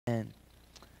Amen.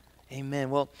 Amen.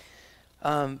 Well,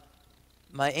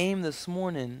 my aim this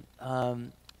morning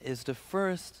is to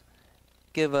first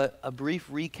give a brief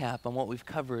recap on what we've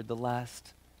covered the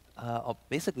last,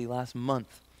 basically last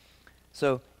month.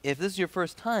 So if this is your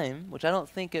first time, which I don't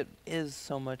think it is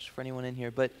so much for anyone in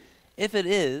here, but if it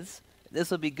is,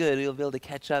 this will be good. You'll be able to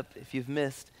catch up if you've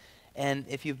missed. And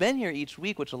if you've been here each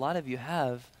week, which a lot of you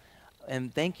have,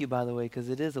 and thank you, by the way, because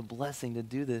it is a blessing to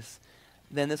do this,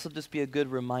 then this will just be a good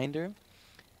reminder.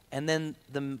 And then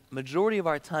the majority of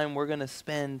our time we're going to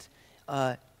spend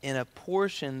in a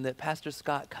portion that Pastor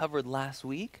Scott covered last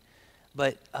week,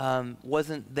 but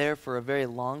wasn't there for a very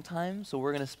long time. So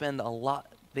we're going to spend a lot,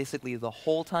 basically the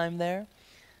whole time there.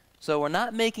 So we're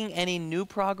not making any new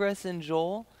progress in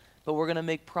Joel, but we're going to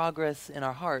make progress in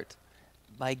our heart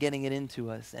by getting it into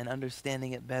us and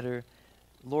understanding it better,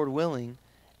 Lord willing,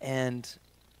 and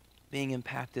being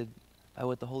impacted by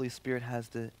what the Holy Spirit has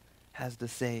to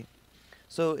say.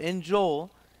 So in Joel,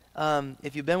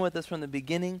 if you've been with us from the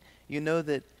beginning, you know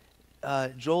that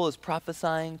Joel is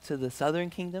prophesying to the southern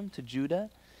kingdom, to Judah,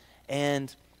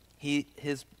 and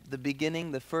the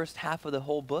beginning, the first half of the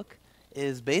whole book,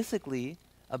 is basically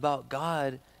about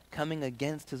God coming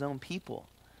against his own people.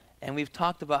 And we've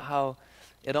talked about how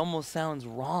it almost sounds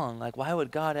wrong, like why would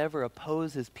God ever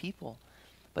oppose his people?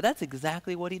 But that's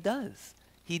exactly what he does.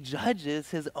 He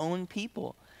judges his own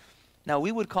people. Now,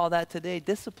 we would call that today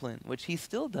discipline, which he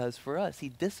still does for us. He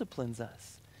disciplines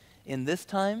us. In this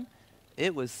time,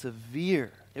 it was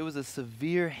severe. It was a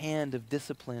severe hand of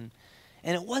discipline.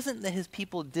 And it wasn't that his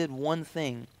people did one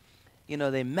thing. You know,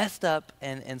 they messed up,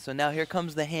 and so now here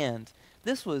comes the hand.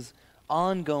 This was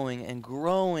ongoing and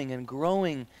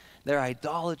growing their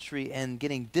idolatry and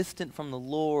getting distant from the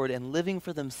Lord and living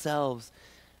for themselves.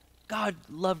 God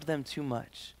loved them too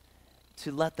much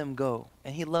to let them go.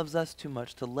 And he loves us too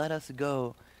much to let us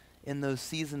go in those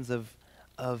seasons of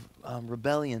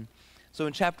rebellion. So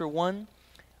in chapter 1,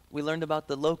 we learned about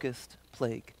the locust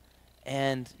plague.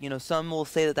 And, you know, some will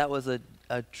say that was a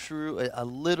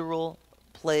literal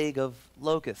plague of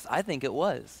locusts. I think it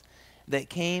was. That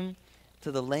came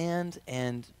to the land,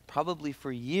 and probably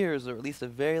for years, or at least a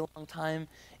very long time,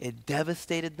 it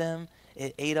devastated them.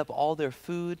 It ate up all their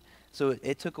food. So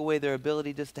it took away their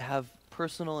ability just to have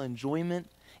personal enjoyment.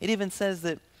 It even says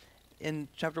that in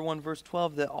chapter 1, verse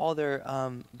 12, that all their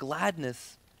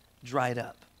gladness dried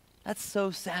up. That's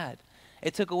so sad.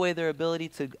 It took away their ability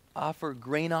to offer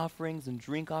grain offerings and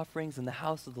drink offerings in the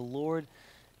house of the Lord.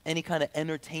 Any kind of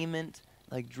entertainment,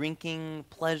 like drinking,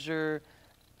 pleasure,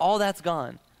 all that's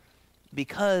gone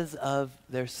because of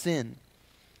their sin.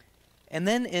 And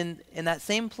then in that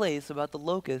same place about the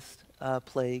locust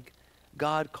plague,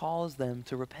 God calls them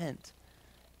to repent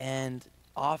and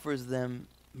offers them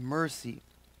mercy.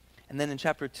 And then in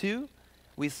chapter 2,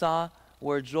 we saw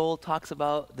where Joel talks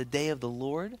about the day of the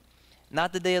Lord.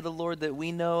 Not the day of the Lord that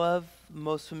we know of,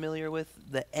 most familiar with,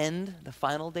 the end, the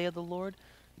final day of the Lord.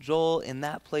 Joel in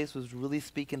that place was really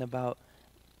speaking about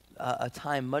a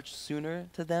time much sooner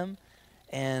to them.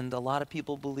 And a lot of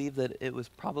people believe that it was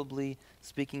probably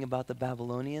speaking about the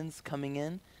Babylonians coming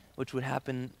in, which would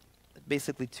happen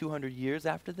basically 200 years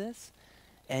after this.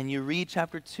 And you read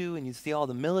chapter 2 and you see all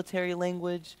the military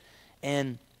language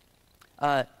and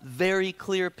very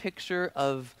clear picture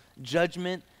of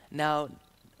judgment now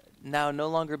no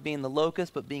longer being the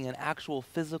locust, but being an actual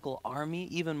physical army,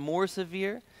 even more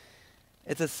severe.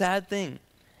 It's a sad thing.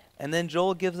 And then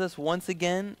Joel gives us once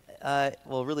again,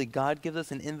 really God gives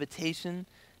us an invitation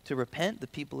to repent, the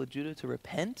people of Judah to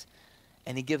repent.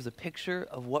 And he gives a picture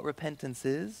of what repentance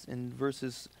is in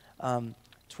verses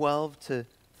 12 to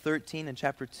 13 in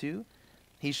chapter 2.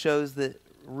 He shows that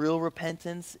real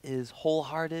repentance is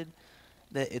wholehearted,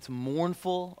 that it's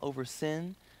mournful over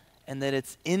sin, and that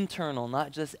it's internal,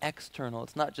 not just external.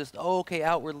 It's not just,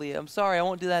 outwardly, I'm sorry, I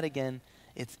won't do that again.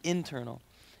 It's internal.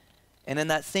 And in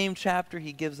that same chapter,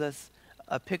 he gives us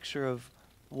a picture of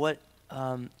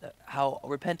how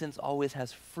repentance always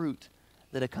has fruit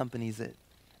that accompanies it.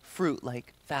 Fruit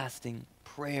like fasting,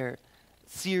 prayer,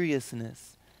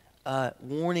 seriousness,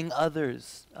 warning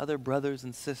others, other brothers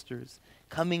and sisters,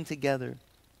 coming together.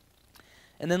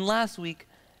 And then last week,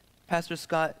 Pastor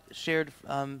Scott shared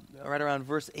right around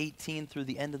verse 18 through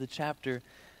the end of the chapter,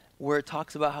 where it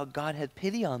talks about how God had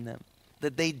pity on them,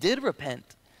 that they did repent.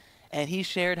 And he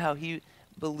shared how he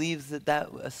believes that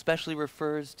especially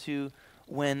refers to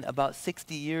when about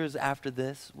 60 years after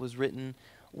this was written,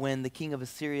 when the king of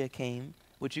Assyria came,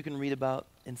 which you can read about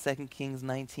in 2 Kings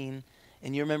 19.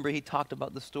 And you remember he talked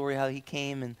about the story how he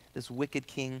came, and this wicked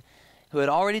king who had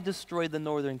already destroyed the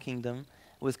northern kingdom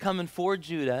was coming for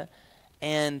Judah,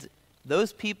 and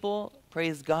Those people,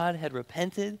 praise God, had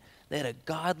repented. They had a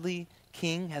godly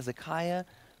king, Hezekiah,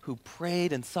 who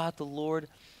prayed and sought the Lord.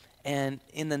 And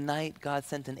in the night, God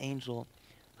sent an angel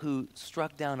who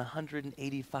struck down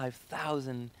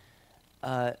 185,000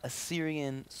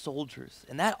 Assyrian soldiers.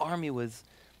 And that army was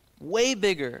way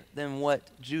bigger than what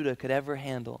Judah could ever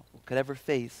handle, could ever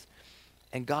face.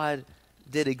 And God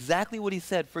did exactly what he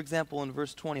said. For example, in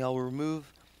verse 20, I'll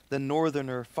remove the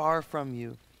northerner far from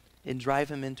you and drive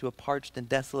him into a parched and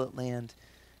desolate land.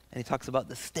 And he talks about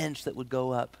the stench that would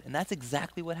go up. And that's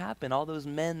exactly what happened. All those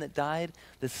men that died,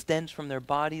 the stench from their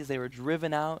bodies, they were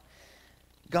driven out.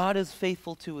 God is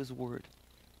faithful to his word.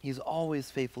 He's always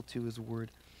faithful to his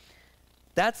word.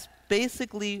 That's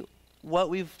basically what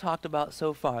we've talked about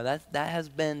so far. That has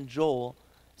been Joel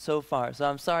so far. So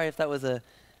I'm sorry if that was a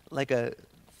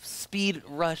speed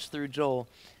rush through Joel.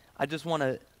 I just want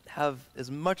to have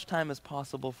as much time as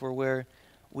possible for where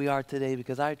we are today,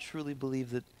 because I truly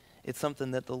believe that it's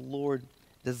something that the Lord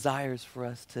desires for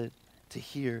us to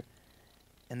hear.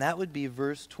 And that would be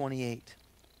verse 28.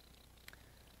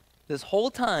 This whole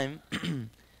time,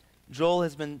 Joel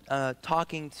has been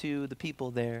talking to the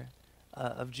people there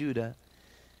of Judah.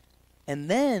 And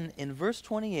then in verse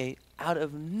 28, out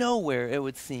of nowhere, it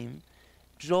would seem,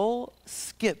 Joel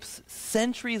skips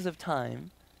centuries of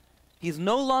time. He's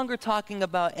no longer talking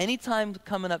about any time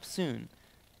coming up soon.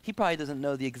 He probably doesn't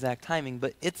know the exact timing,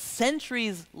 but it's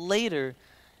centuries later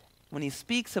when he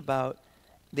speaks about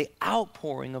the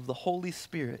outpouring of the Holy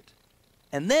Spirit.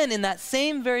 And then in that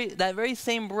very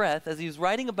same breath, as he's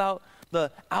writing about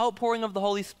the outpouring of the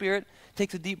Holy Spirit,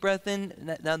 takes a deep breath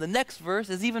in. Now the next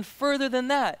verse is even further than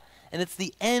that. And it's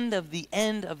the end of the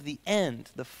end of the end,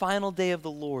 the final day of the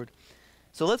Lord.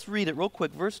 So let's read it real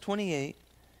quick. Verse 28.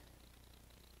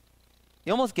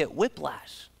 You almost get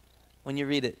whiplash when you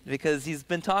read it, because he's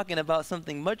been talking about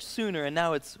something much sooner, and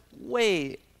now it's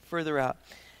way further out.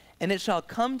 And it shall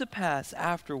come to pass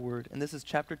afterward, and this is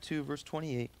chapter 2, verse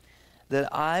 28,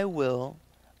 that I will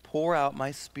pour out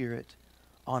my spirit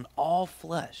on all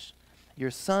flesh. Your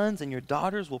sons and your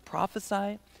daughters will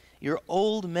prophesy. Your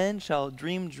old men shall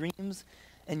dream dreams,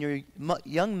 and your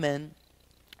young men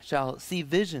shall see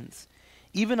visions.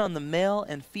 Even on the male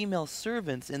and female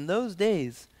servants in those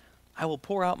days, I will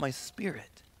pour out my spirit.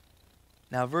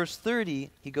 Now, verse 30,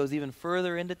 he goes even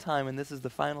further into time, and this is the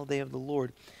final day of the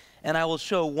Lord. And I will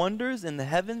show wonders in the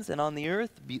heavens and on the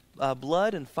earth,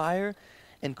 blood and fire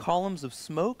and columns of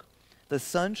smoke. The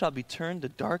sun shall be turned to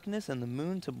darkness and the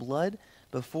moon to blood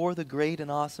before the great and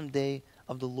awesome day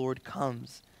of the Lord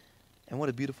comes. And what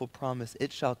a beautiful promise.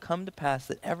 It shall come to pass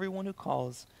that everyone who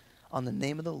calls on the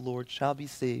name of the Lord shall be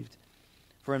saved.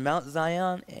 For in Mount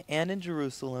Zion and in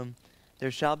Jerusalem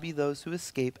there shall be those who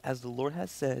escape, as the Lord has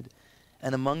said,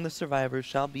 and among the survivors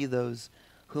shall be those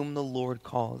whom the Lord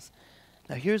calls.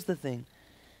 Now here's the thing.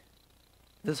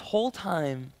 This whole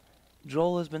time,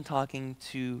 Joel has been talking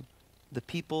to the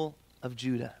people of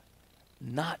Judah,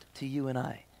 not to you and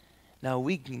I. Now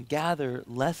we can gather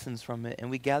lessons from it, and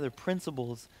we gather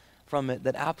principles from it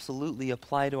that absolutely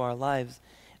apply to our lives.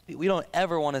 We don't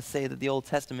ever want to say that the Old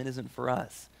Testament isn't for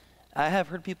us. I have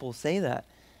heard people say that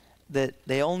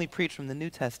they only preach from the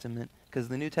New Testament because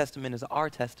the New Testament is our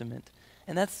testament.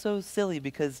 And that's so silly,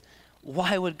 because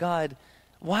why would God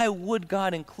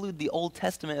include the Old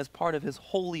Testament as part of his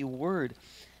holy word?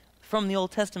 From the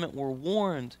Old Testament, we're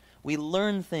warned. We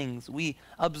learn things. We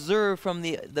observe from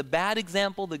the bad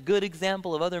example, the good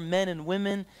example of other men and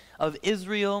women of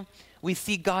Israel. We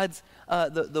see God's,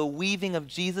 the weaving of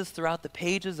Jesus throughout the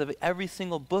pages of every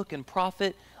single book and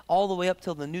prophet, all the way up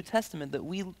till the New Testament that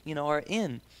we, are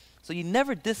in. So you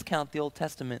never discount the Old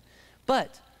Testament.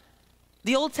 But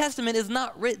the Old Testament is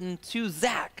not written to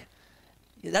Zach.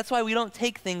 That's why we don't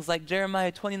take things like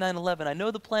Jeremiah 29:11. I know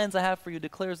the plans I have for you,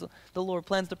 declares the Lord,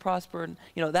 plans to prosper, and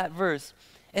that verse.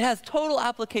 It has total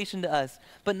application to us,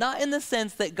 but not in the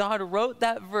sense that God wrote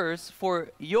that verse for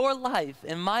your life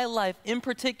and my life in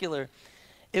particular.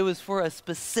 It was for a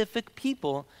specific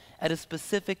people at a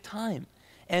specific time.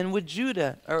 And with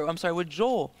Joel,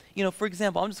 for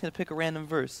example, I'm just going to pick a random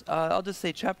verse. I'll just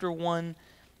say chapter 1,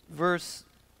 verse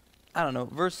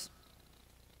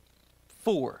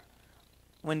 4.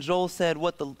 When Joel said,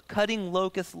 what the cutting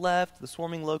locust left, the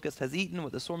swarming locust has eaten.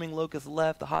 What the swarming locust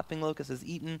left, the hopping locust has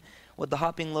eaten. What the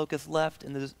hopping locust left,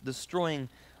 and the destroying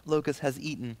locust has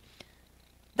eaten.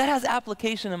 That has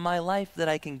application in my life that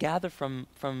I can gather from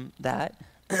that.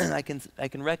 I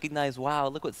can recognize, wow,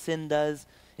 look what sin does.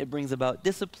 It brings about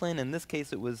discipline. In this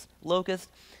case, it was locust.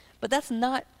 But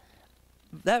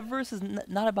that verse is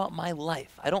not about my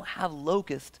life. I don't have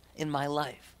locust in my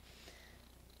life.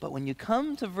 But when you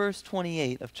come to verse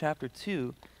 28 of chapter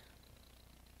 2,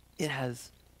 it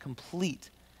has complete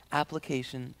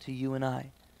application to you and I.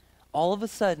 All of a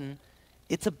sudden,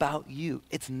 it's about you.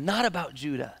 It's not about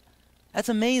Judah. That's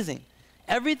amazing.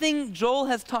 Everything Joel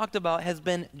has talked about has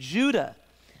been Judah.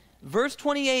 Verse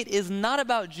 28 is not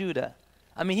about Judah.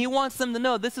 I mean, he wants them to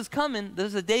know this is coming.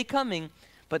 There's a day coming,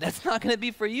 but that's not going to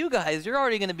be for you guys. You're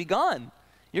already going to be gone.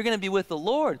 You're going to be with the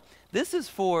Lord. This is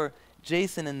for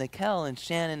Jason and Nikel and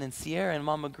Shannon and Sierra and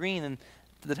Mama Green and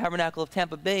the Tabernacle of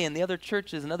Tampa Bay and the other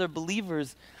churches and other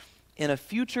believers in a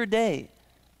future day.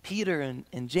 Peter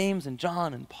and James and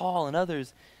John and Paul and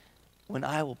others, when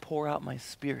I will pour out my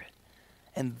Spirit.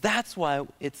 And that's why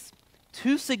it's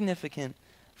too significant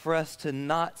for us to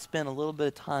not spend a little bit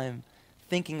of time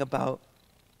thinking about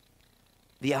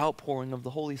the outpouring of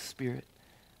the Holy Spirit.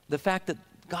 The fact that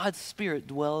God's Spirit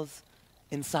dwells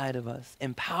inside of us,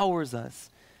 empowers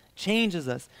us, changes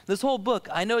us. This whole book,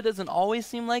 I know it doesn't always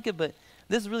seem like it, but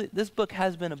this book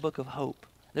has been a book of hope.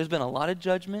 There's been a lot of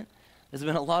judgment. There's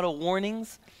been a lot of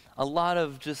warnings, a lot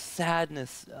of just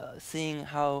sadness, seeing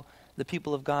how the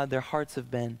people of God, their hearts have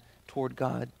been toward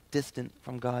God, distant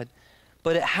from God.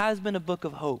 But it has been a book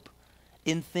of hope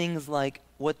in things like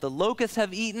what the locusts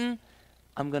have eaten,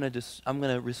 I'm going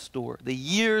to restore. The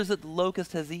years that the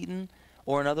locust has eaten,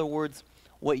 or in other words,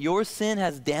 what your sin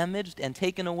has damaged and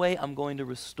taken away, I'm going to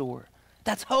restore.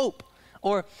 That's hope.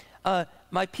 Or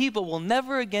my people will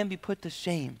never again be put to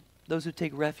shame, those who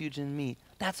take refuge in me.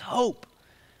 That's hope.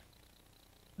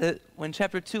 When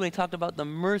chapter 2, when he talked about the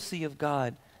mercy of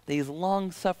God, that he's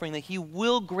long-suffering, that he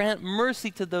will grant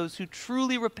mercy to those who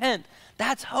truly repent.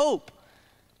 That's hope.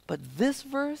 But this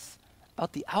verse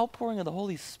about the outpouring of the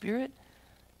Holy Spirit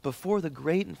before the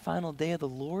great and final day of the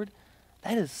Lord,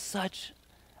 that is such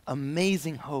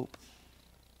amazing hope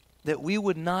that we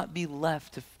would not be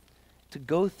left to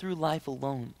go through life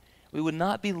alone. We would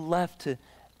not be left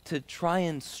to try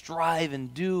and strive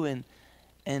and do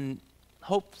and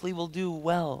hopefully we'll do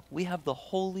well. We have the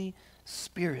Holy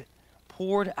Spirit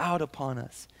poured out upon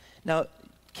us. Now,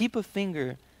 keep a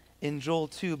finger in Joel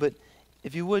 2, but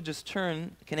if you would just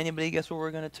turn, can anybody guess where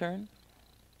we're going to turn?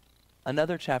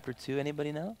 Another chapter 2,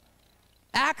 anybody know?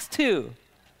 Acts 2.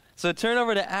 So turn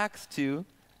over to Acts 2.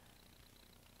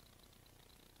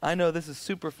 I know this is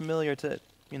super familiar to,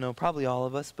 probably all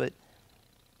of us, but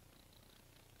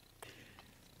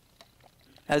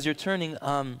as you're turning,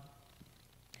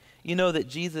 you know that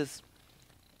Jesus,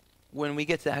 when we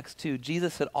get to Acts 2,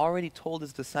 Jesus had already told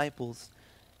his disciples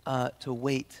to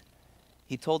wait.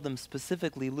 He told them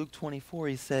specifically, Luke 24,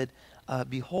 he said,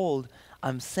 behold,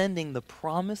 I'm sending the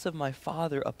promise of my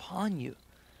Father upon you,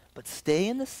 but stay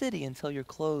in the city until you're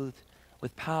clothed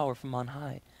with power from on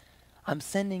high. I'm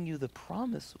sending you the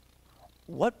promise.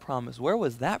 What promise? Where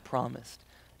was that promised?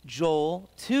 Joel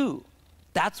 2.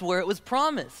 That's where it was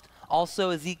promised. Also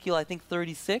Ezekiel, I think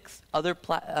 36, other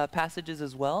passages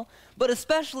as well, but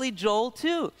especially Joel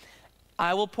 2.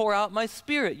 I will pour out my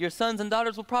Spirit. Your sons and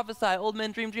daughters will prophesy. Old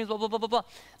men dream dreams, blah, blah, blah, blah, blah.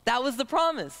 That was the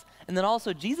promise. And then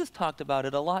also Jesus talked about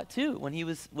it a lot too. When he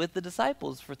was with the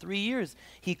disciples for 3 years,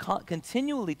 he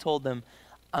continually told them,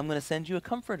 I'm going to send you a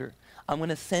comforter. I'm going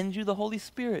to send you the Holy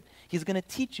Spirit. He's going to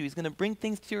teach you. He's going to bring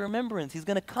things to your remembrance. He's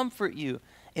going to comfort you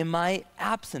in my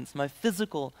absence, my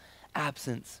physical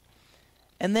absence.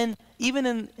 And then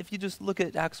even if you just look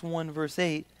at Acts 1 verse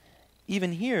 8,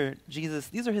 even here, Jesus,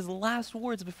 these are his last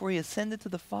words before he ascended to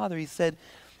the Father. He said,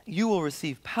 you will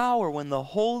receive power when the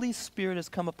Holy Spirit has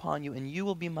come upon you, and you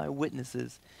will be my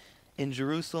witnesses in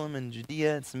Jerusalem and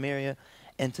Judea and Samaria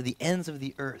and to the ends of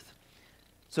the earth.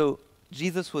 So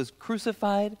Jesus was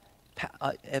crucified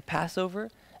at Passover,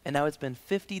 and now it's been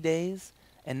 50 days,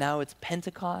 and now it's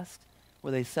Pentecost,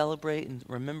 where they celebrate and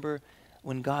remember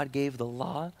when God gave the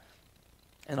law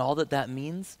and all that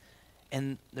means.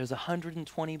 And there's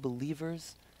 120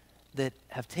 believers that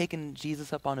have taken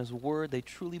Jesus up on his word. They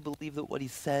truly believe that what he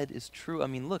said is true. I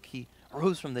mean, look, he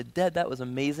rose from the dead. That was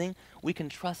amazing. We can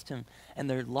trust him. And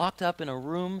they're locked up in a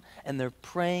room, and they're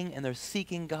praying, and they're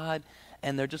seeking God,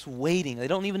 and they're just waiting. They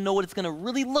don't even know what it's going to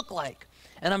really look like.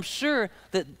 And I'm sure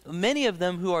that many of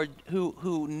them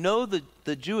who know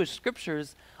the Jewish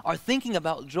scriptures are thinking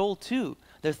about Joel 2.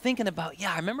 They're thinking about,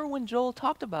 yeah, I remember when Joel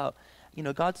talked about,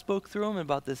 God spoke through him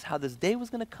about this, how this day was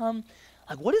going to come.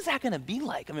 Like, what is that going to be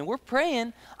like? I mean, we're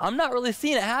praying. I'm not really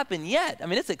seeing it happen yet. I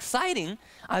mean, it's exciting.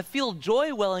 I feel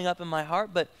joy welling up in my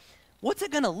heart, but what's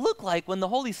it going to look like when the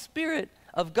Holy Spirit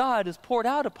of God is poured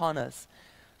out upon us?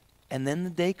 And then the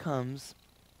day comes,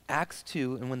 Acts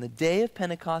 2, and when the day of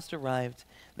Pentecost arrived,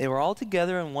 they were all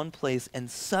together in one place, and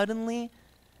suddenly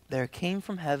there came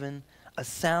from heaven a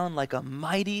sound like a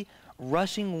mighty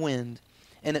rushing wind,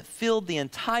 and it filled the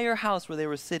entire house where they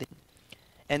were sitting.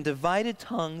 And divided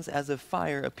tongues as of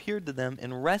fire appeared to them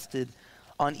and rested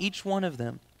on each one of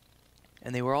them.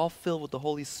 And they were all filled with the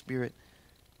Holy Spirit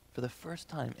for the first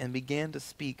time and began to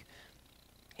speak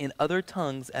in other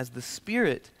tongues as the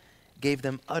Spirit gave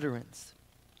them utterance.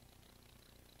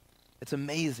 It's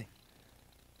amazing.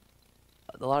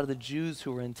 A lot of the Jews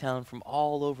who were in town from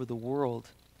all over the world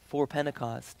for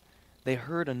Pentecost, they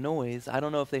heard a noise. I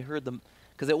don't know if they heard them,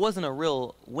 because it wasn't a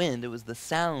real wind. It was the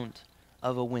sound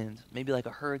of a wind, maybe like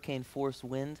a hurricane force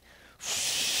wind.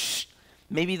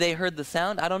 Maybe they heard the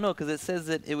sound. I don't know, because it says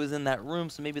that it was in that room,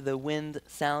 so maybe the wind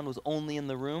sound was only in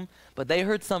the room. But they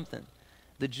heard something,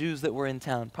 the Jews that were in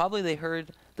town. Probably they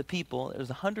heard the people, there was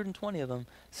 120 of them,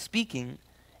 speaking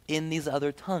in these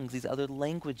other tongues, these other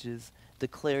languages,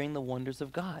 declaring the wonders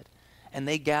of God. And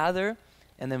they gather,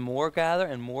 and then more gather,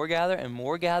 and more gather, and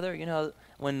more gather. You know,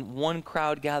 when one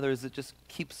crowd gathers, it just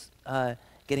keeps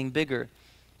getting bigger.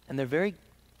 And they're very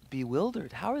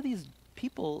bewildered. How are these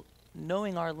people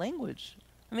knowing our language?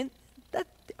 I mean,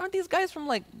 aren't these guys from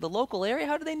like the local area?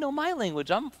 How do they know my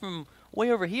language? I'm from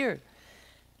way over here.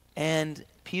 And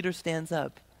Peter stands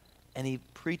up and he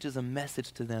preaches a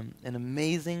message to them, an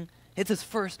amazing, it's his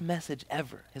first message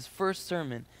ever, his first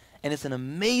sermon. And it's an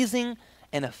amazing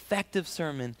and effective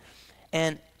sermon.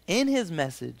 And in his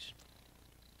message,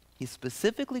 he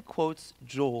specifically quotes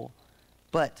Joel,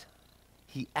 but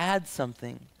he adds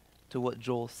something to what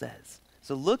Joel says.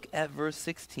 So look at verse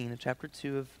 16 of chapter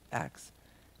 2 of Acts.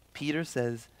 Peter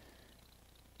says,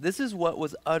 "This is what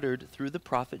was uttered through the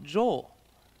prophet Joel.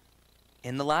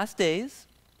 In the last days,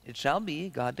 it shall be,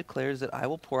 God declares, that I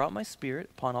will pour out my Spirit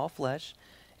upon all flesh,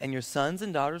 and your sons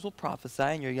and daughters will prophesy,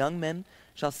 and your young men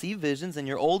shall see visions, and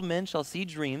your old men shall see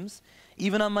dreams.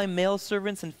 Even on my male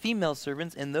servants and female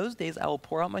servants, in those days I will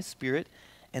pour out my Spirit,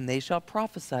 and they shall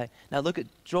prophesy." Now look at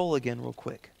Joel again real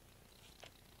quick.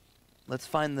 Let's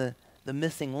find the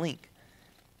missing link.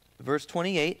 Verse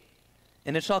 28,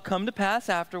 "And it shall come to pass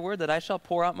afterward that I shall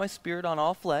pour out my Spirit on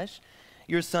all flesh.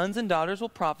 Your sons and daughters will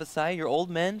prophesy, your old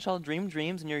men shall dream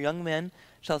dreams, and your young men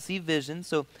shall see visions."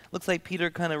 So looks like Peter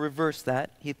kind of reversed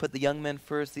that. He put the young men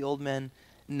first, the old men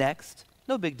next.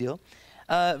 No big deal.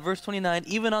 Verse 29,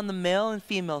 "Even on the male and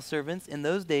female servants in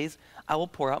those days I will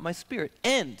pour out my Spirit."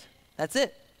 End. That's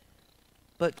it.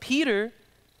 But Peter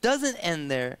doesn't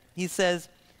end there. He says,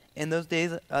 in those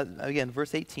days, again,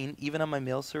 verse 18, "Even on my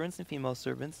male servants and female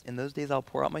servants, in those days I'll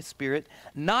pour out my Spirit,"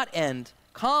 not end,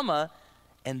 comma,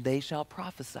 "and they shall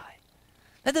prophesy."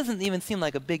 That doesn't even seem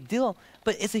like a big deal,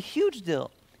 but it's a huge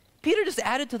deal. Peter just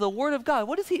added to the Word of God.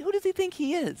 Who does he think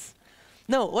he is?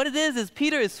 No, what it is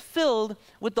Peter is filled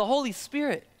with the Holy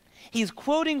Spirit. He's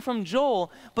quoting from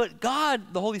Joel, but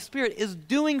God, the Holy Spirit, is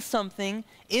doing something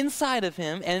inside of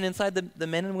him and inside the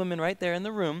men and women right there in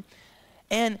the room,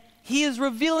 and he is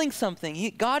revealing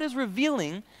something. God is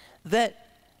revealing that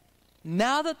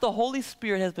now that the Holy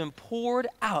Spirit has been poured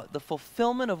out, the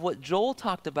fulfillment of what Joel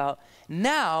talked about,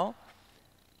 now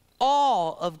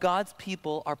all of God's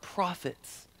people are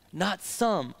prophets, not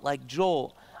some like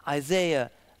Joel, Isaiah,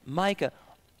 Micah.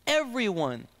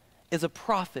 Everyone is a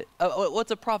prophet.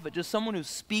 What's a prophet? Just someone who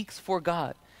speaks for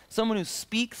God, someone who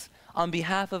speaks on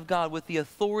behalf of God with the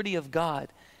authority of God.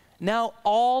 Now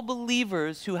all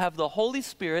believers who have the Holy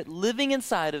Spirit living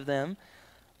inside of them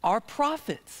are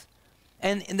prophets.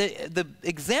 And the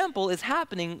example is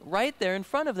happening right there in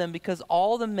front of them, because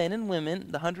all the men and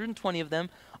women, the 120 of them,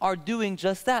 are doing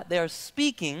just that. They are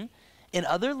speaking in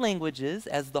other languages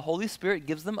as the Holy Spirit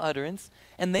gives them utterance,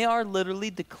 and they are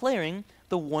literally declaring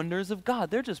the wonders of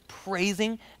God. They're just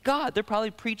praising God. They're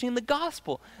probably preaching the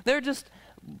gospel. They're just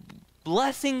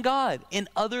blessing God in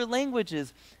other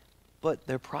languages, but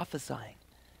they're prophesying.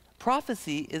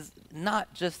 Prophecy is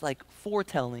not just like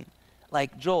foretelling,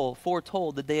 like Joel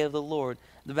foretold the day of the Lord,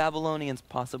 the Babylonians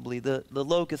possibly, the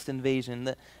locust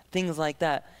invasion, things like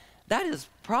that. That is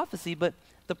prophecy, but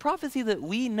the prophecy that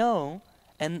we know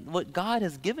and what God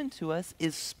has given to us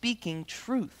is speaking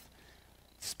truth.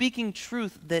 Speaking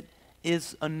truth that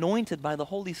is anointed by the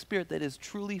Holy Spirit, that is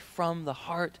truly from the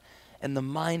heart and the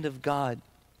mind of God.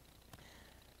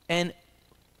 And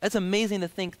it's amazing to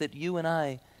think that you and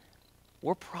I,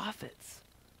 we're prophets.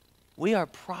 We are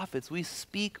prophets. We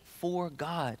speak for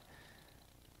God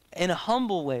in a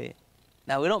humble way.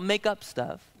 Now, we don't make up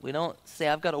stuff. We don't say,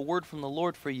 "I've got a word from the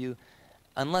Lord for you,"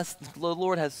 unless the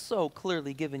Lord has so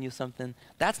clearly given you something.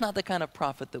 That's not the kind of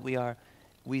prophet that we are.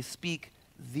 We speak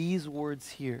these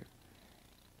words here,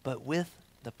 but with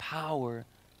the power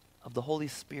of the Holy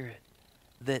Spirit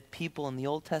that people in the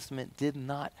Old Testament did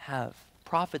not have.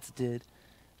 Prophets did.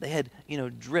 They had,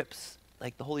 drips,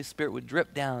 like the Holy Spirit would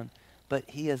drip down, but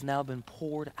he has now been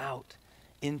poured out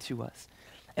into us.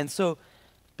 And so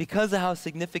Because of how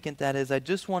significant that is, I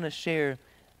just want to share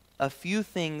a few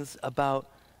things about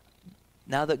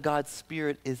now that God's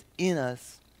Spirit is in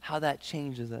us, how that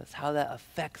changes us, how that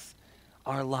affects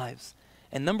our lives.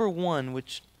 And number one,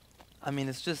 which, I mean,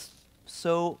 it's just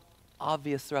so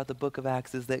obvious throughout the book of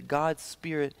Acts, is that God's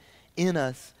Spirit in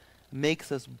us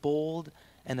makes us bold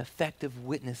and effective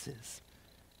witnesses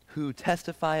who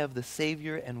testify of the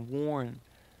Savior and warn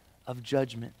of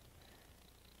judgment.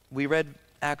 We read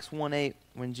Acts 1:8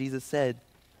 when Jesus said,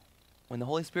 when the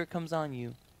Holy Spirit comes on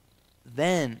you,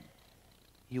 then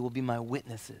you will be my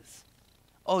witnesses.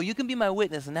 Oh, you can be my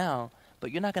witness now, but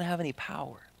you're not going to have any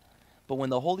power. But when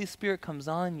the Holy Spirit comes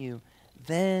on you,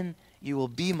 then you will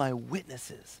be my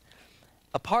witnesses.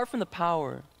 Apart from the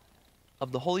power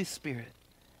of the Holy Spirit,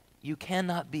 you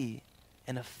cannot be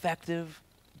an effective,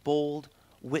 bold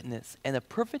witness. And a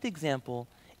perfect example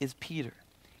is Peter.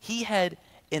 He had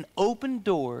an open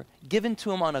door given to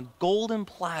him on a golden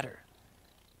platter.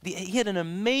 He had an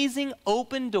amazing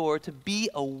open door to be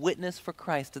a witness for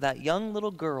Christ to that young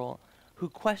little girl who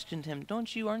questioned him,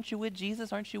 aren't you with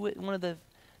Jesus? Aren't you with one of the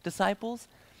disciples?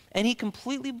 And he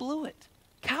completely blew it.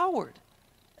 Coward.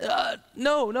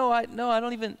 No, I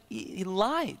don't even, he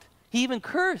lied. He even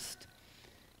cursed.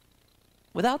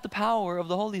 Without the power of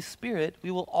the Holy Spirit,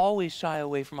 we will always shy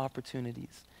away from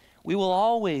opportunities. We will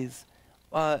always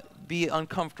be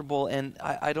uncomfortable and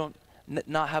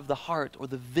not have the heart or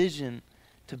the vision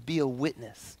to be a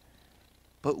witness.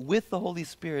 But with the Holy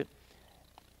Spirit,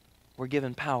 we're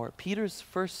given power. Peter's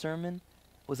first sermon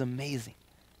was amazing.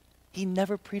 He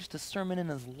never preached a sermon in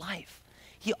his life.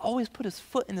 He always put his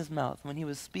foot in his mouth when he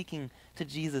was speaking to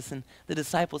Jesus and the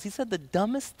disciples. He said the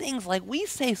dumbest things like we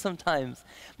say sometimes.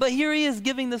 But here he is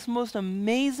giving this most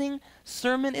amazing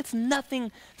sermon. It's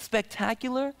nothing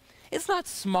spectacular. It's not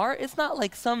smart. It's not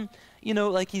like some,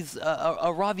 like he's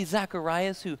a Ravi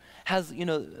Zacharias who has,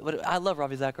 I love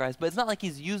Ravi Zacharias, but it's not like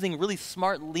he's using really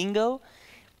smart lingo.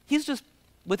 He's just,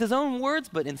 with his own words,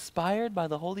 but inspired by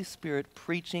the Holy Spirit,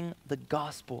 preaching the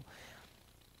gospel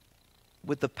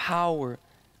with the power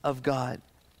of God.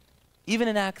 Even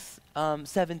in Acts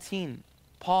 17,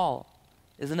 Paul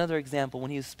is another example when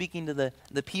he was speaking to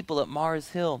the people at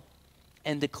Mars Hill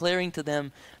and declaring to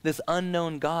them this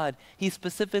unknown God. He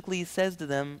specifically says to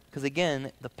them, because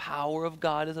again, the power of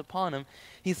God is upon him,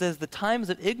 he says, the times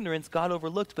of ignorance God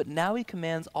overlooked, but now he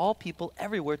commands all people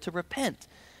everywhere to repent,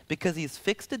 because he's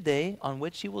fixed a day on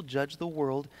which he will judge the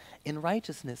world in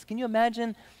righteousness. Can you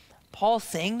imagine Paul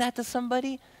saying that to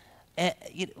somebody?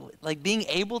 Like being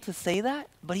able to say that?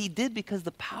 But he did because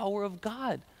the power of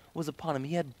God was upon him.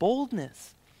 He had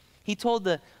boldness. He told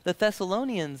the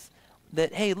Thessalonians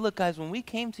that, hey, look, guys, when we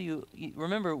came to you,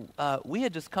 remember, we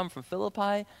had just come from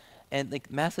Philippi and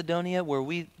like Macedonia, where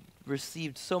we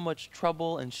received so much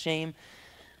trouble and shame,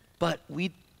 but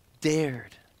we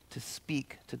dared to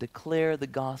speak, to declare the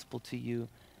gospel to you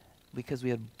because we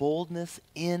had boldness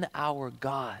in our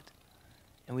God.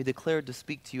 And we declared to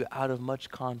speak to you out of much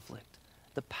conflict.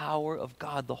 The power of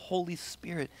God, the Holy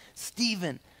Spirit.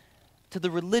 Stephen, to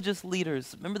the religious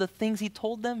leaders, remember the things he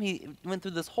told them? He went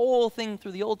through this whole thing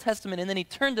through the Old Testament, and then he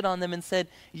turned it on them and said,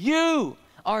 you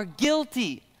are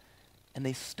guilty. And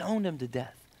they stoned him to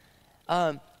death.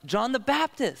 John the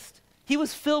Baptist, he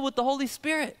was filled with the Holy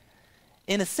Spirit,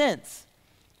 in a sense,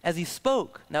 as he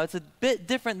spoke. Now, it's a bit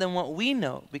different than what we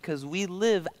know, because we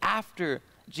live after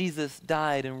Jesus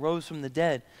died and rose from the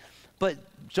dead. But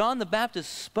John the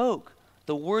Baptist spoke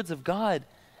the words of God,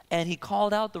 and he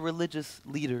called out the religious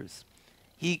leaders.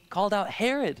 He called out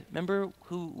Herod, remember,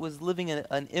 who was living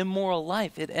an immoral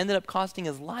life. It ended up costing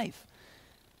his life.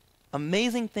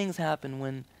 Amazing things happen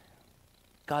when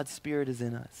God's Spirit is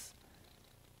in us.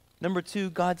 Number two,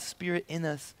 God's Spirit in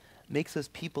us makes us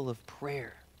people of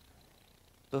prayer.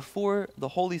 Before the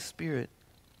Holy Spirit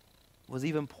was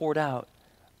even poured out,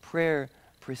 prayer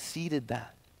preceded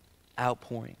that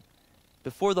outpouring.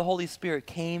 Before the Holy Spirit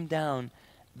came down,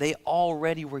 they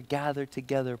already were gathered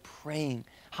together praying.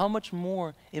 How much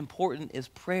more important is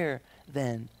prayer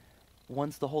then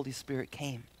once the Holy Spirit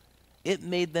came? It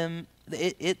made them,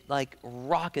 it like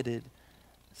skyrocketed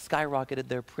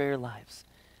their prayer lives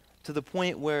to the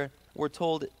point where we're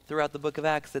told throughout the book of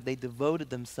Acts that they devoted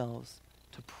themselves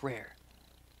to prayer.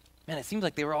 Man, it seems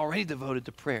like they were already devoted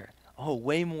to prayer. Oh,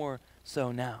 way more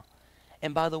so now.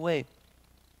 And by the way,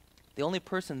 the only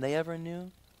person they ever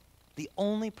knew, the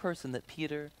only person that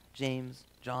Peter, James,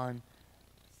 John,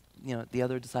 the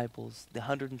other disciples, the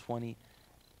 120,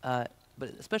 but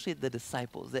especially the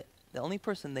disciples, the only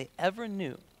person they ever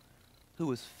knew who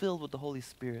was filled with the Holy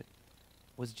Spirit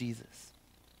was Jesus.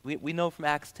 We know from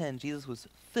Acts 10, Jesus was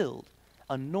filled,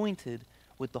 anointed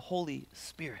with the Holy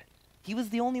Spirit. He was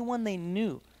the only one they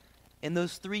knew in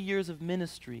those 3 years of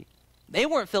ministry. They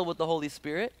weren't filled with the Holy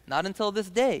Spirit, not until this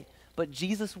day, but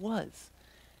Jesus was.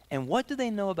 And what do they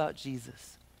know about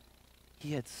Jesus?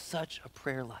 He had such a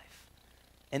prayer life.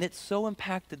 And it so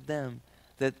impacted them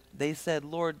that they said,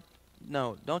 Lord,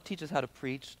 no, don't teach us how to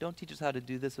preach. Don't teach us how to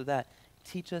do this or that.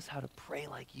 Teach us how to pray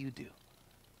like you do.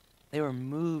 They were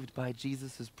moved by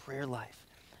Jesus' prayer life.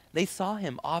 They saw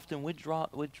him often withdraw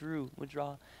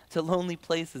to lonely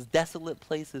places, desolate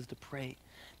places to pray.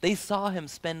 They saw him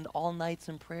spend all nights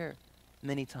in prayer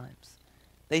many times.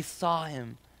 They saw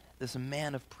him, this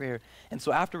man of prayer. And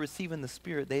so after receiving the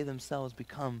Spirit, they themselves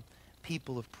become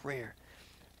people of prayer.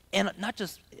 And not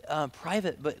just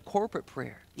private, but corporate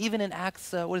prayer. Even in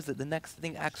Acts, the next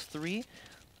thing, Acts 3?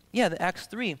 Yeah, the Acts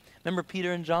 3. Remember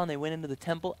Peter and John, they went into the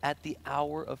temple at the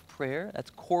hour of prayer. That's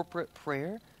corporate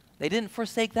prayer. They didn't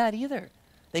forsake that either.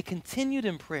 They continued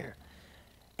in prayer.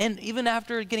 And even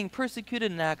after getting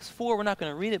persecuted in Acts 4, we're not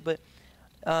going to read it, but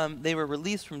they were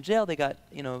released from jail. They got,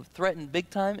 threatened big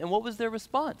time. And what was their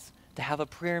response? To have a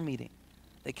prayer meeting.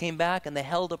 They came back and they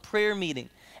held a prayer meeting.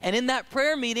 And in that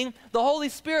prayer meeting, the Holy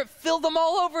Spirit filled them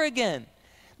all over again.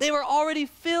 They were already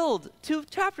filled 2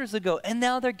 chapters ago, and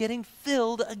now they're getting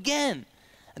filled again.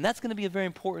 And that's going to be a very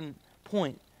important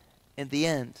point at the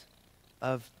end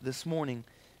of this morning.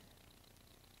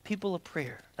 People of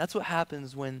prayer. That's what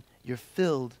happens when you're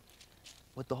filled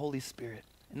with the Holy Spirit.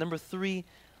 And number 3,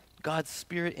 God's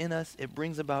Spirit in us, it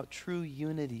brings about true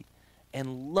unity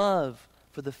and love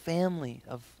for the family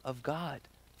of God,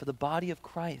 for the body of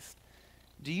Christ.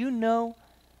 Do you know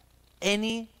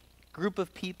any group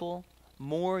of people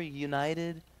more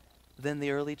united than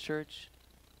the early church?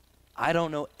 I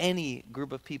don't know any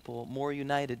group of people more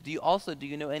united. Do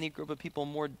you know any group of people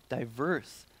more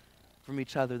diverse from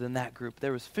each other than that group?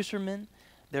 There was fishermen,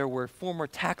 there were former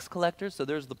tax collectors, so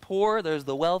there's the poor, there's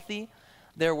the wealthy.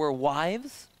 There were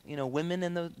wives, women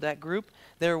in that group.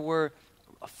 There were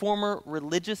former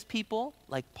religious people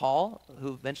like Paul, who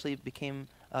eventually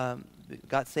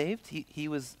got saved. He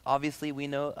was obviously, we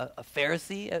know, a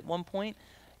Pharisee at one point.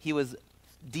 He was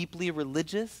deeply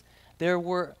religious. There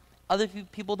were other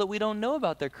people that we don't know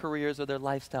about their careers or their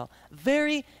lifestyle.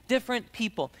 Very different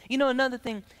people. Another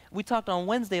thing, we talked on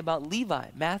Wednesday about Levi,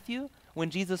 Matthew, when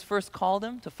Jesus first called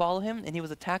him to follow him, and he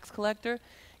was a tax collector.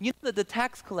 You know that the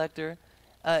tax collector,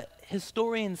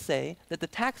 historians say that the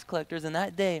tax collectors in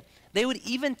that day, they would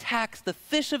even tax the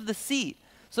fish of the sea.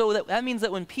 So that means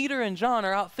that when Peter and John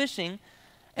are out fishing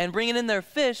and bringing in their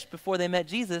fish before they met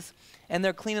Jesus, and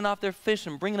they're cleaning off their fish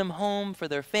and bringing them home for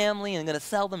their family and going to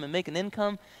sell them and make an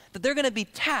income, that they're going to be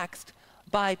taxed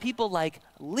by people like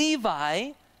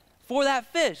Levi for that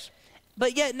fish.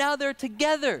 But yet now they're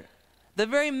together. The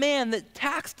very man that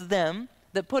taxed them,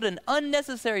 that put an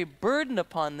unnecessary burden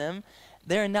upon them,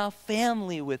 they're now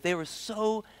family with. They were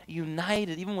so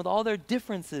united, even with all their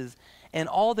differences and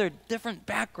all their different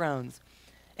backgrounds.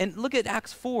 And look at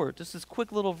Acts 4, just this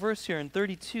quick little verse here in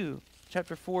 32,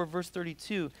 chapter 4, verse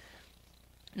 32.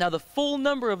 Now the full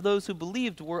number of those who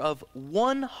believed were of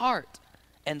one heart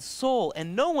and soul,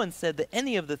 and no one said that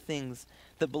any of the things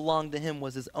that belonged to him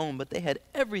was his own, but they had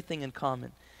everything in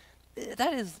common.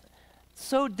 That is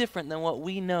so different than what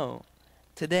we know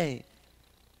today.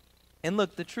 And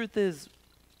look, the truth is,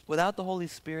 without the Holy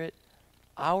Spirit,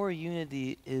 our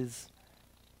unity is,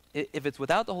 if it's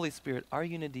without the Holy Spirit, our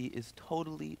unity is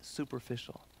totally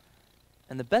superficial.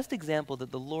 And the best example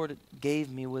that the Lord gave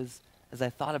me was, as I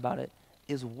thought about it,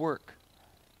 is work.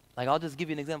 Like, I'll just give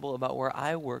you an example about where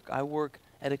I work. I work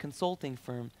at a consulting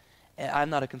firm. I'm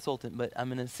not a consultant, but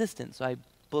I'm an assistant. So I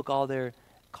book all their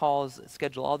calls,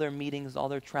 schedule all their meetings, all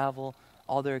their travel,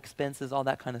 all their expenses, all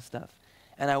that kind of stuff.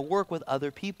 And I work with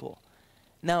other people.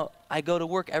 Now, I go to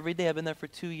work every day. I've been there for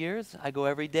 2 years. I go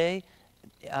every day,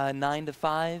 9 to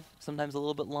 5, sometimes a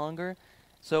little bit longer.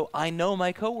 So I know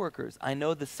my coworkers. I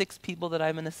know the 6 people that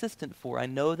I'm an assistant for. I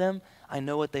know them. I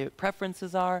know what their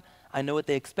preferences are. I know what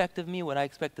they expect of me, what I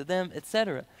expect of them,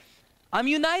 etc. I'm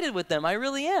united with them. I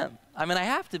really am. I mean, I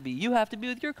have to be. You have to be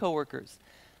with your coworkers.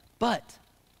 But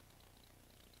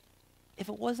if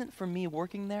it wasn't for me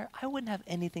working there, I wouldn't have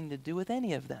anything to do with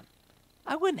any of them.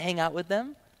 I wouldn't hang out with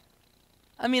them.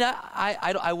 I mean,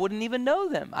 I wouldn't even know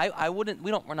them.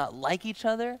 We're not like each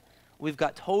other. We've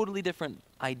got totally different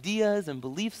ideas and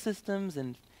belief systems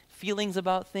and feelings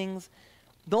about things.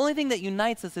 The only thing that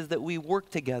unites us is that we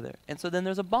work together. And so then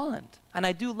there's a bond. And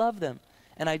I do love them.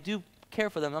 And I do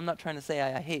care for them. I'm not trying to say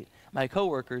I hate my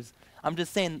coworkers. I'm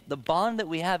just saying the bond that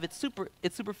we have, it's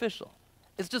superficial.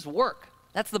 It's just work.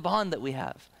 That's the bond that we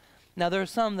have. Now, there are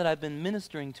some that I've been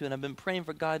ministering to, and I've been praying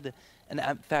for God to, and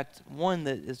in fact, one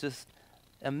that is just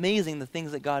amazing the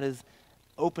things that God has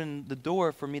opened the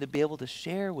door for me to be able to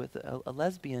share with a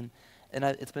lesbian. And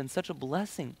it's been such a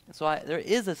blessing. So there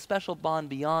is a special bond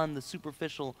beyond the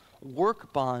superficial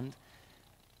work bond.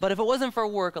 But if it wasn't for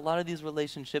work, a lot of these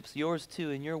relationships, yours too,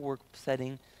 in your work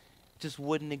setting, just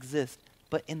wouldn't exist.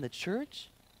 But in the church,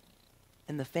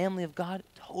 in the family of God,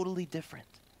 totally different.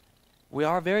 We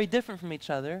are very different from each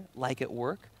other, like at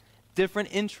work. Different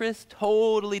interests,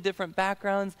 totally different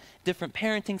backgrounds, different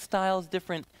parenting styles,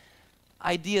 different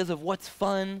ideas of what's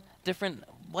fun, different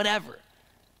whatever.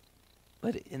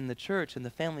 But in the church, in the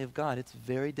family of God, it's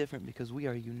very different because we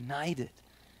are united.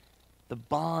 The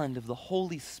bond of the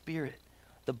Holy Spirit,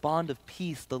 the bond of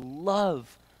peace, the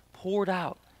love poured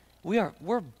out. We're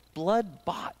blood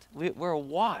bought. We're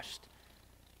washed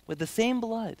with the same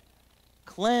blood,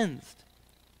 cleansed.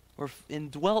 We're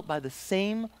indwelt by the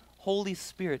same Holy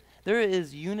Spirit. There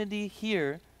is unity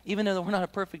here, even though we're not a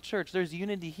perfect church, there's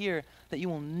unity here that you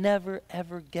will never,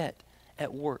 ever get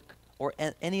at work or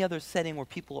at any other setting where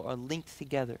people are linked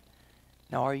together.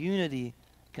 Now, our unity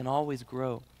can always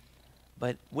grow,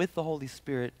 but with the Holy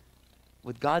Spirit,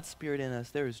 with God's Spirit in us,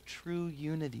 there is true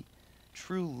unity,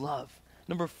 true love.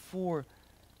 Number 4,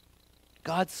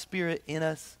 God's Spirit in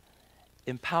us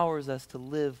empowers us to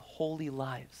live holy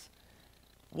lives.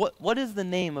 What is the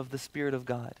name of the Spirit of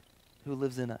God who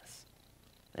lives in us?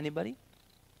 Anybody?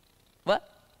 What?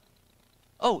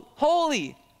 Oh,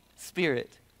 Holy Spirit.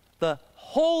 The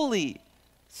Holy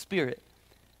Spirit.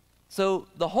 So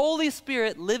the Holy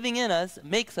Spirit living in us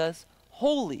makes us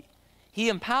holy. He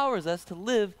empowers us to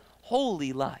live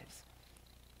holy lives.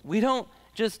 We don't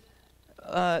just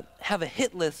have a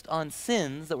hit list on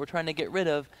sins that we're trying to get rid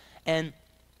of, and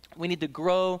we need to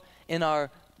grow in our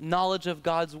knowledge of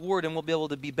God's word and we'll be able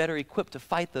to be better equipped to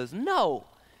fight those. No.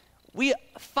 We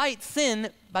fight sin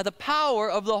by the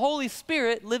power of the Holy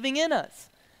Spirit living in us.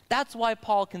 That's why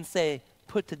Paul can say,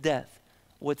 put to death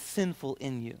what's sinful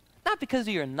in you. Not because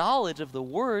of your knowledge of the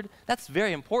word, that's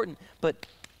very important, but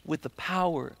with the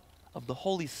power of the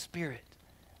Holy Spirit,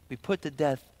 we put to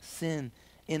death sin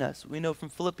in us. We know from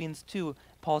Philippians 2,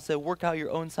 Paul said, work out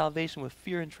your own salvation with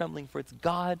fear and trembling, for it's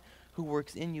God who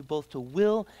works in you both to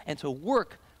will and to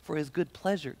work for his good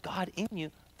pleasure. God in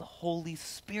you, the Holy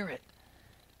Spirit.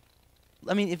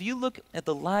 I mean, if you look at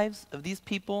the lives of these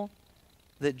people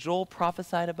that Joel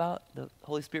prophesied about, the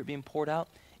Holy Spirit being poured out,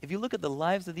 if you look at the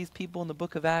lives of these people in the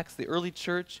book of Acts, the early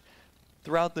church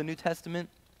throughout the New Testament,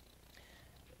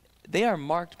 they are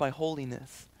marked by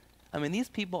holiness. I mean, these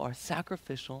people are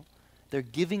sacrificial. They're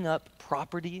giving up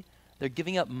property. They're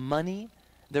giving up money.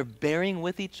 They're bearing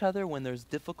with each other when there's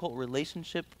difficult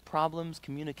relationship problems,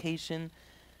 communication,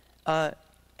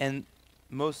 and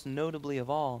most notably of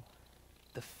all,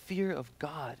 the fear of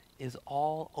God is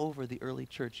all over the early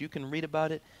church. You can read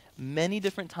about it many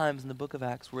different times in the book of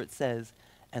Acts where it says,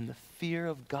 and the fear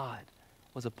of God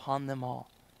was upon them all.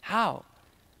 How?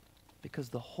 Because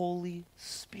the Holy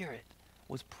Spirit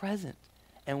was present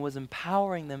and was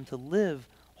empowering them to live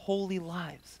holy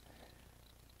lives.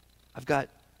 I've got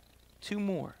 2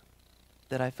 more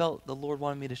that I felt the Lord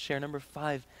wanted me to share. Number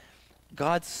 5,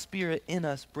 God's Spirit in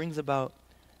us brings about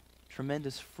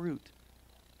tremendous fruit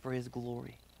for his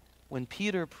glory. When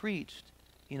Peter preached,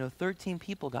 13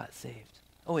 people got saved.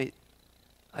 Oh wait,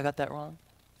 I got that wrong.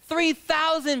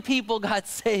 3,000 people got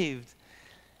saved.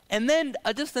 And then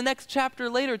just the next chapter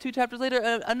later, 2 chapters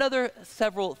later, another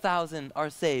several thousand are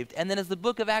saved. And then as the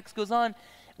book of Acts goes on,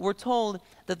 we're told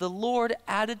that the Lord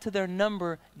added to their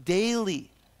number daily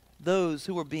those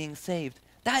who were being saved.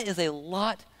 That is a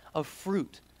lot of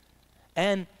fruit.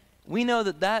 And we know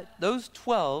that those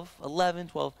 11,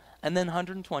 12, and then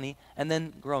 120, and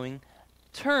then growing,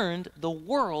 turned the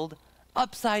world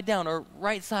upside down or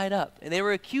right side up. And they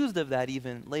were accused of that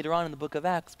even later on in the book of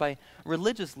Acts by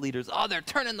religious leaders. Oh, they're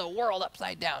turning the world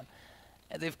upside down.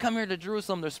 And they've come here to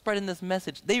Jerusalem. They're spreading this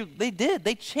message. They did.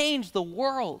 They changed the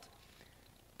world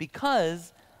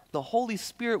because the Holy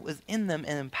Spirit was in them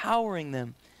and empowering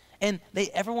them. And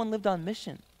everyone lived on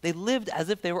mission. They lived as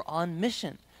if they were on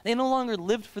mission. They no longer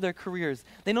lived for their careers.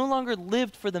 They no longer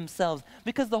lived for themselves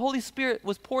because the Holy Spirit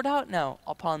was poured out now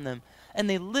upon them. And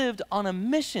they lived on a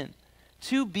mission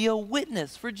to be a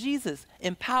witness for Jesus,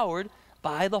 empowered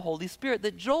by the Holy Spirit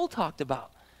that Joel talked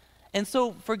about. And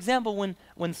so, for example,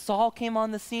 when Saul came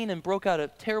on the scene and broke out a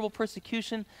terrible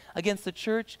persecution against the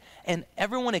church, and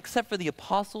everyone except for the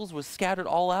apostles was scattered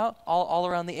all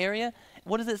around the area,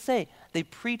 what does it say? They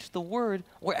preached the word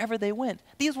wherever they went.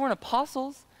 These weren't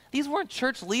apostles. These weren't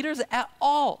church leaders at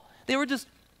all. They were just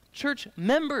church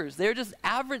members. They were just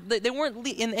average. They weren't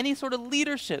in any sort of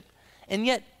leadership. And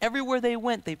yet, everywhere they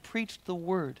went, they preached the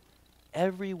word.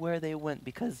 Everywhere they went,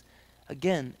 because,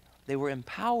 Again, they were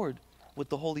empowered with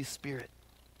the Holy Spirit.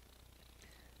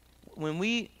 When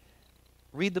we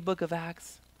read the book of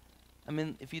Acts, I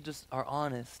mean, if you just are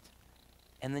honest,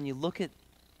 and then you look at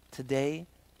today,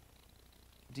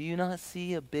 do you not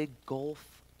see a big gulf,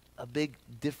 a big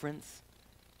difference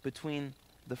between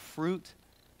the fruit,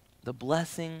 the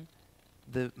blessing,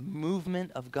 the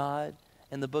movement of God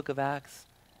in the book of Acts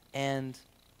and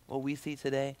what we see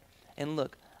today? And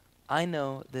look, I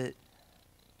know that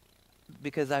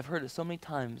because I've heard it so many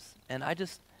times, and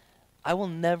I will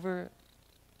never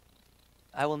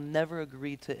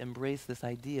agree to embrace this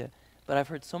idea, but I've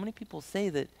heard so many people say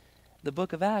that the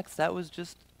book of Acts, that was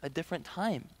just a different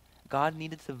time. God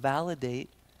needed to validate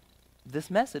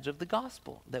this message of the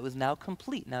gospel that was now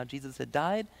complete. Now Jesus had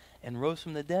died and rose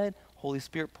from the dead. Holy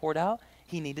Spirit poured out.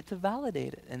 He needed to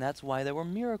validate it. And that's why there were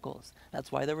miracles. That's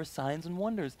why there were signs and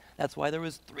wonders. That's why there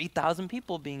was 3,000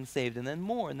 people being saved and then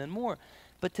more and then more.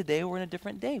 But today we're in a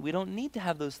different day. We don't need to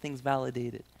have those things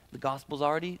validated. The gospel's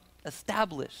already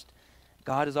established.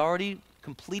 God has already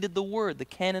completed the word. The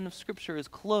canon of Scripture is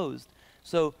closed.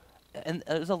 So, and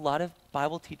there's a lot of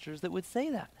Bible teachers that would say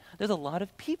that. There's a lot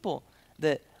of people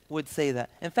that would say that.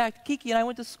 In fact, Kiki and I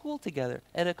went to school together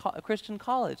at a Christian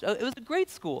college. It was a great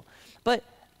school. But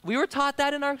we were taught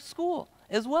that in our school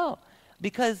as well,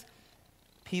 because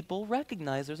people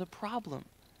recognize there's a problem.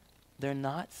 They're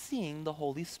not seeing the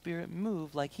Holy Spirit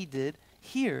move like he did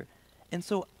here. And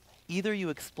so either you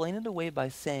explain it away by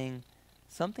saying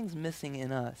something's missing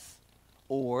in us,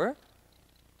 or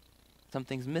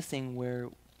something's missing where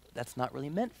that's not really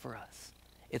meant for us.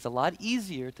 It's a lot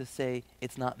easier to say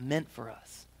it's not meant for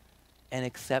us and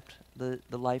accept the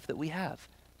life that we have.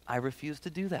 I refuse to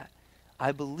do that.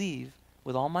 I believe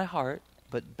with all my heart,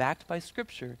 but backed by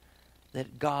Scripture,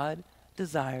 that God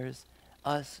desires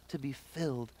us to be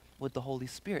filled with the Holy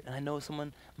Spirit. And I know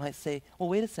someone might say, well,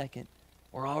 wait a second.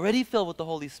 We're already filled with the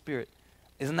Holy Spirit.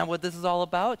 Isn't that what this is all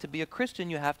about? To be a Christian,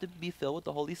 you have to be filled with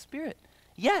the Holy Spirit.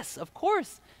 Yes, of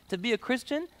course. To be a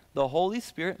Christian, the Holy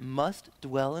Spirit must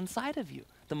dwell inside of you.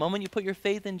 The moment you put your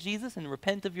faith in Jesus and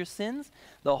repent of your sins,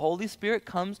 the Holy Spirit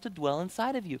comes to dwell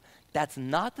inside of you. That's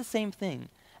not the same thing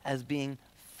as being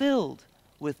filled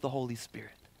with the Holy Spirit.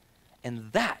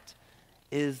 And that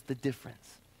is the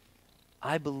difference.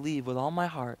 I believe with all my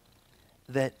heart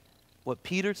that what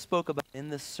Peter spoke about in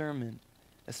this sermon,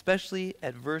 especially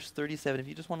at verse 37, if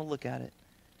you just want to look at it,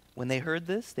 when they heard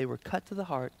this, they were cut to the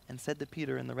heart and said to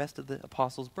Peter and the rest of the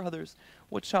apostles, brothers,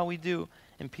 what shall we do?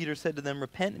 And Peter said to them,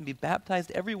 repent and be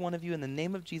baptized every one of you in the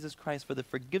name of Jesus Christ for the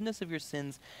forgiveness of your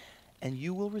sins, and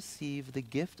you will receive the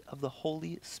gift of the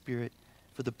Holy Spirit,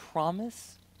 for the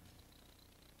promise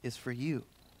is for you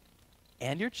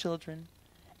and your children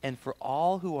and for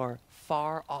all who are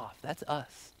far off. That's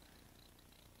us.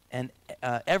 And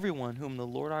everyone whom the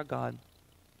Lord our God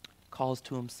calls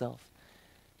to himself.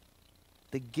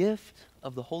 The gift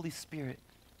of the Holy Spirit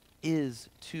is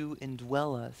to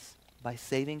indwell us by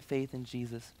saving faith in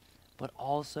Jesus, but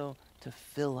also to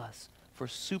fill us for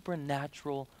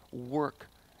supernatural work.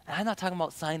 And I'm not talking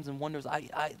about signs and wonders.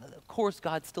 Of course,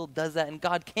 God still does that, and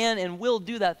God can and will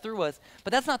do that through us,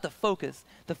 but that's not the focus.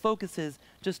 The focus is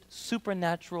just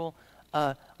supernatural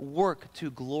work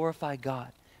to glorify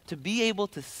God, to be able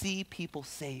to see people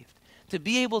saved, to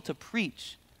be able to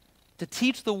preach, to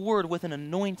teach the word with an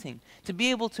anointing, to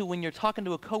be able to, when you're talking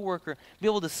to a coworker, be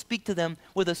able to speak to them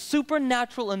with a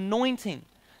supernatural anointing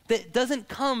that doesn't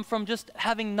come from just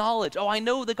having knowledge. Oh, I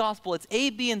know the gospel. It's A,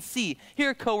 B, and C.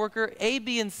 Here, coworker, A,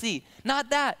 B, and C.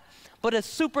 Not that, but a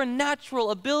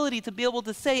supernatural ability to be able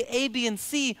to say A, B, and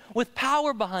C with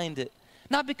power behind it.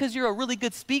 Not because you're a really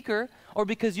good speaker or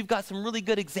because you've got some really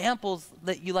good examples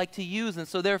that you like to use and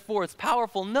so therefore it's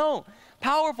powerful. No,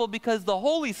 powerful because the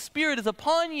Holy Spirit is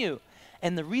upon you.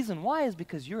 And the reason why is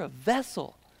because you're a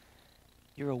vessel.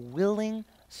 You're a willing,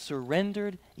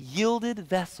 surrendered, yielded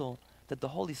vessel that the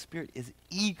Holy Spirit is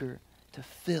eager to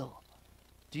fill.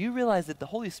 Do you realize that the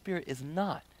Holy Spirit is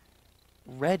not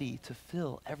ready to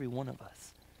fill every one of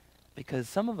us? Because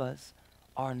some of us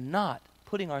are not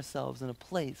putting ourselves in a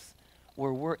place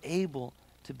where we're able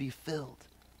to be filled.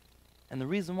 And the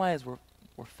reason why is we're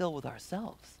filled with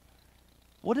ourselves.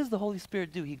 What does the Holy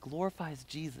Spirit do? He glorifies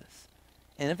Jesus.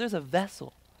 And if there's a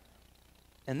vessel,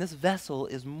 and this vessel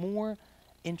is more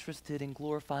interested in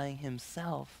glorifying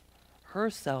himself,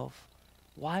 herself,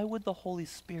 why would the Holy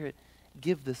Spirit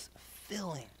give this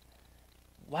filling?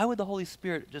 Why would the Holy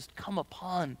Spirit just come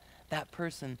upon that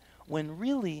person when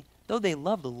really, though they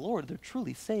love the Lord, they're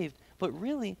truly saved, but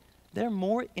really they're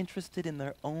more interested in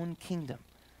their own kingdom.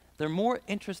 They're more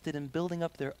interested in building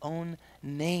up their own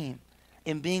name,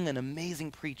 in being an amazing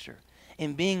preacher,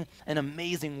 in being an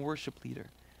amazing worship leader.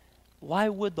 Why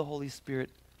would the Holy Spirit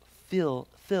fill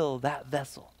that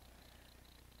vessel?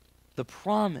 The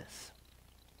promise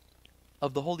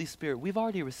of the Holy Spirit, we've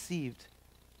already received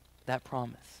that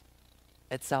promise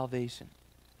at salvation.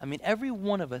 I mean, every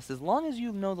one of us, as long as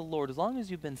you know the Lord, as long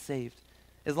as you've been saved,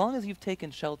 as long as you've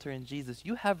taken shelter in Jesus,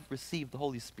 you have received the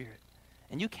Holy Spirit.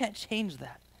 And you can't change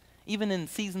that. Even in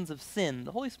seasons of sin,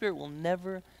 the Holy Spirit will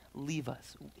never leave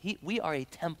us. We are a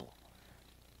temple.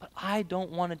 But I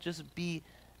don't want to just be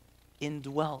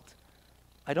indwelt.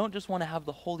 I don't just want to have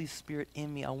the Holy Spirit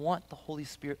in me. I want the Holy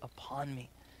Spirit upon me.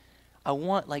 I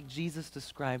want, like Jesus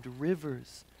described,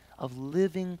 rivers of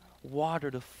living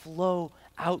water to flow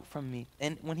out from me.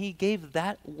 And when he gave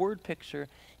that word picture,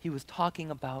 he was talking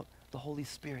about the Holy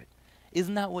Spirit.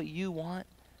 Isn't that what you want?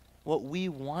 What we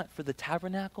want for the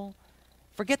tabernacle?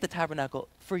 Forget the tabernacle.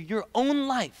 For your own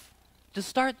life. Just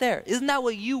start there. Isn't that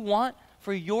what you want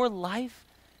for your life?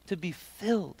 To be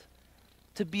filled.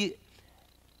 To be,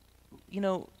 in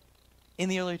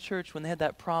the early church when they had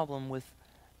that problem with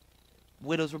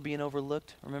widows were being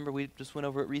overlooked. Remember, we just went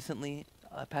over it recently.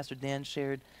 Pastor Dan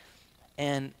shared.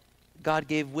 And God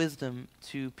gave wisdom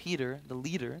to Peter, the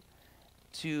leader,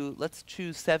 to let's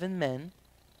choose 7 men.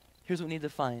 Here's what we need to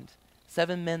find.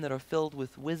 7 men that are filled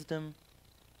with wisdom.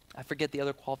 I forget the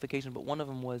other qualification, but one of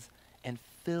them was, and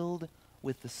filled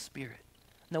with the Spirit.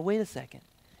 Now, wait a second.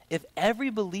 If every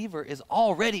believer is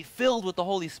already filled with the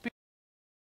Holy Spirit,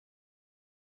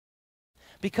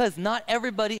 because not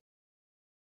everybody,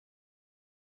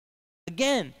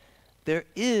 again, there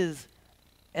is,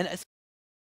 and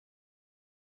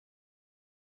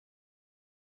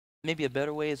maybe a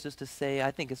better way is just to say,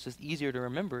 I think it's just easier to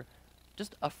remember,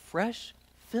 just a fresh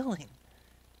filling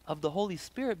of the Holy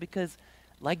Spirit, because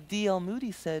like D.L.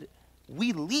 Moody said,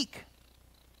 we leak.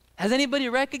 Has anybody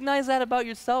recognized that about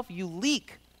yourself? You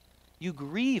leak. You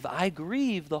grieve. I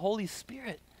grieve the Holy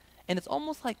Spirit. And it's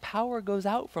almost like power goes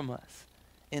out from us,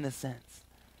 in a sense.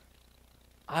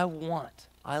 I want,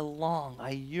 I long,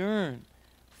 I yearn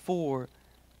for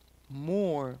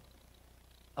more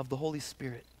of the Holy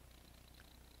Spirit.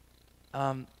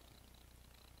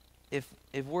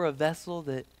 If we're a vessel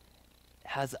that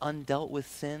has undealt with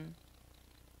sin,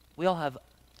 we all have,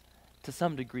 to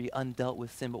some degree, undealt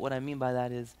with sin. But what I mean by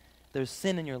that is there's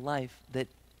sin in your life that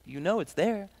you know it's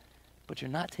there, but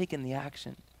you're not taking the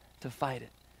action to fight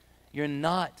it. You're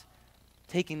not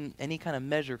taking any kind of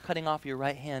measure, cutting off your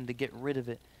right hand to get rid of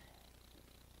it.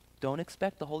 Don't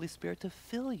expect the Holy Spirit to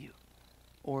fill you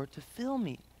or to fill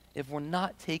me if we're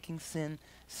not taking sin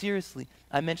seriously.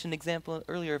 I mentioned an example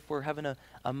earlier, if we're having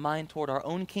a mind toward our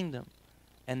own kingdom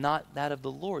and not that of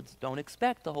the Lord's, don't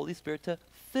expect the Holy Spirit to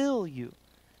fill you.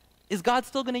 Is God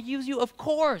still going to use you? Of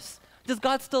course. Does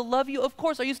God still love you? Of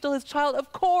course. Are you still his child?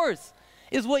 Of course.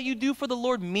 Is what you do for the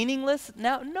Lord meaningless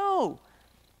now? No.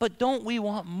 But don't we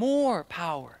want more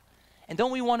power? And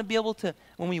don't we want to be able to,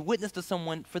 when we witness to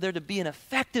someone, for there to be an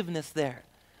effectiveness there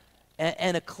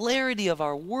and a clarity of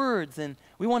our words? And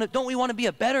don't we want to be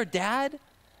a better dad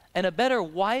and a better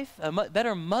wife,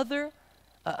 better mother,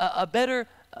 a better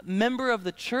member of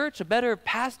the church, a better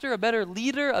pastor, a better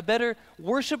leader, a better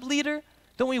worship leader?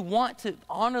 Don't we want to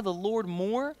honor the Lord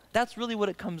more? That's really what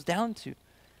it comes down to.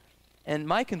 And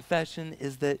my confession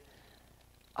is that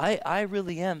I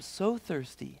really am so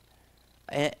thirsty.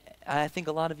 I think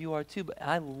a lot of you are too, but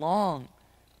I long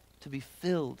to be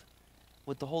filled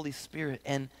with the Holy Spirit.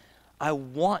 And I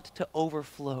want to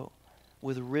overflow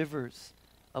with rivers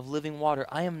of living water.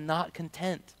 I am not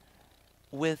content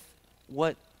with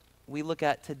what we look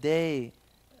at today,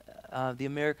 the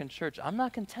American church. I'm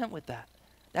not content with that.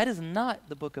 That is not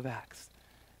the book of Acts.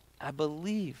 I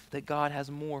believe that God has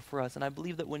more for us. And I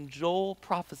believe that when Joel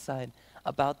prophesied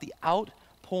about the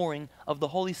outpouring of the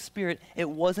Holy Spirit, it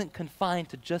wasn't confined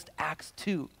to just Acts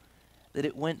 2, that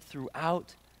it went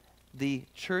throughout the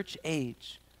church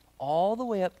age, all the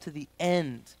way up to the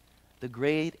end, the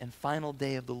great and final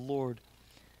day of the Lord.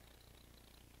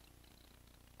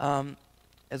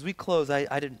 As we close,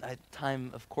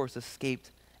 time, of course, escaped.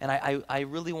 And I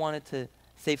really wanted to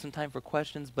save some time for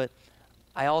questions, but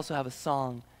I also have a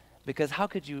song, because how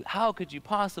could you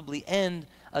possibly end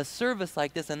a service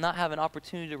like this and not have an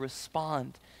opportunity to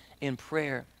respond in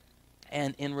prayer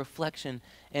and in reflection?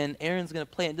 And Aaron's going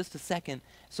to play in just a second,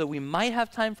 so we might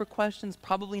have time for questions,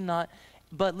 probably not.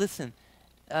 But listen,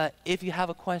 if you have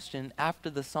a question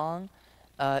after the song,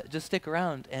 just stick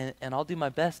around, and I'll do my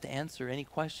best to answer any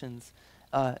questions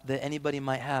that anybody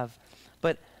might have.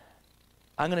 But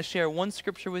I'm going to share one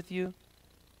scripture with you,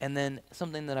 and then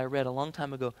something that I read a long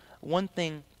time ago. One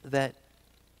thing that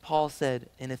Paul said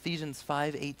in Ephesians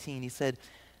 5:18, he said,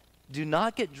 Do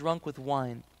not get drunk with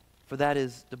wine, for that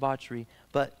is debauchery,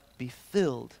 but be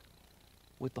filled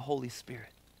with the Holy Spirit.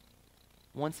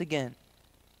 Once again,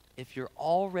 if you're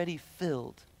already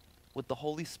filled with the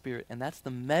Holy Spirit, and that's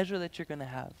the measure that you're going to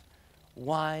have,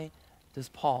 why does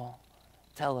Paul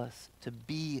tell us to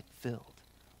be filled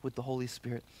with the Holy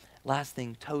Spirit? Last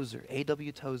thing, Tozer,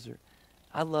 A.W. Tozer.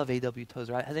 I love A.W.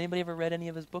 Tozer. Has anybody ever read any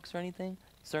of his books or anything?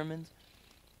 Sermons?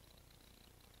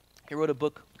 He wrote a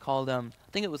book called, I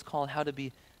think it was called How to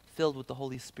Be Filled with the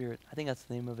Holy Spirit. I think that's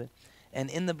the name of it. And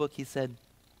in the book he said,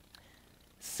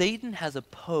 Satan has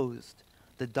opposed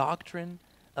the doctrine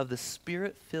of the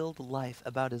Spirit-filled life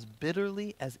about as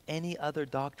bitterly as any other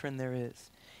doctrine there is.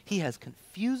 He has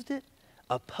confused it,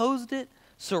 opposed it,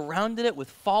 surrounded it with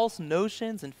false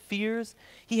notions and fears.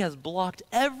 He has blocked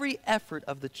every effort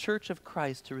of the Church of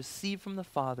Christ to receive from the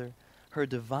Father her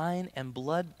divine and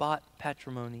blood-bought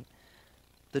patrimony.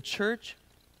 The Church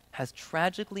has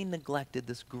tragically neglected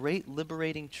this great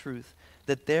liberating truth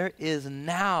that there is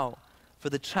now for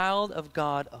the child of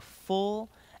God a full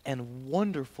and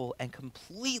wonderful and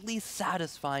completely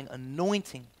satisfying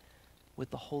anointing with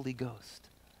the Holy Ghost.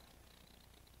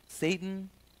 Satan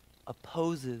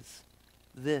opposes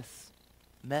this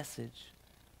message,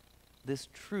 this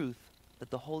truth that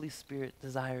the Holy Spirit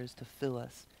desires to fill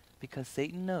us, because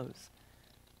Satan knows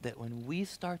that when we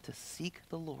start to seek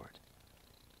the Lord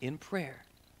in prayer,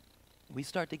 we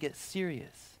start to get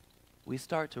serious, we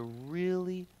start to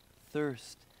really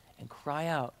thirst and cry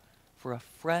out for a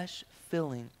fresh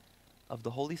filling of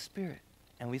the Holy Spirit,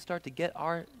 and we start to get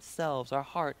ourselves, our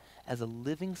heart, as a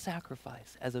living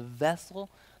sacrifice, as a vessel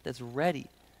that's ready,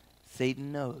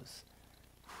 Satan knows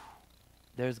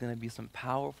there's going to be some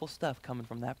powerful stuff coming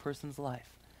from that person's life.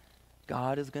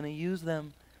 God is going to use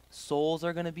them. Souls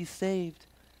are going to be saved.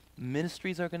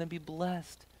 Ministries are going to be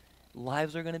blessed.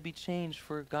 Lives are going to be changed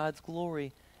for God's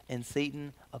glory. And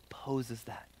Satan opposes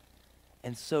that.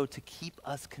 And so to keep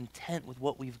us content with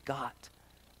what we've got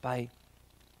by,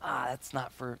 that's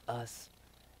not for us.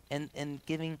 And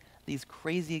giving these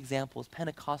crazy examples,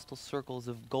 Pentecostal circles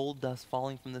of gold dust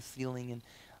falling from the ceiling and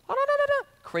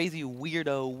crazy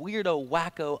weirdo,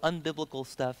 wacko, unbiblical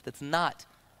stuff that's not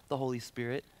the Holy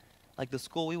Spirit. Like the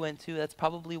school we went to, that's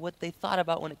probably what they thought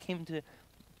about when it came to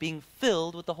being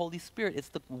filled with the Holy Spirit. It's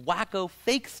the wacko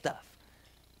fake stuff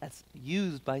that's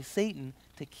used by Satan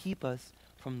to keep us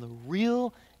from the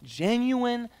real,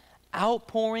 genuine,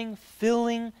 outpouring,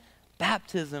 filling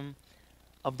baptism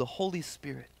of the Holy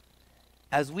Spirit.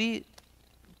 As we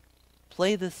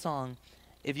play this song,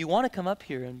 if you want to come up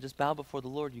here and just bow before the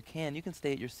Lord, you can. You can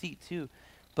stay at your seat too.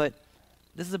 But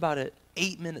this is about an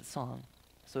 8-minute song.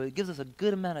 So it gives us a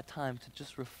good amount of time to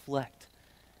just reflect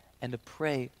and to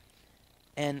pray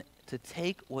and to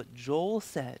take what Joel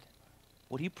said,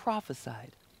 what he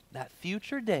prophesied, that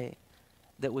future day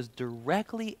that was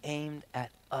directly aimed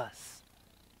at us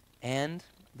and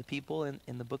the people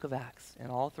in the book of Acts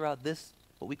and all throughout this,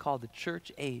 what we call the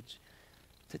church age,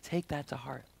 to take that to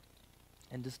heart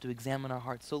and just to examine our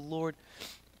hearts. So Lord,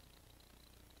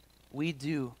 we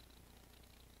do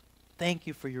thank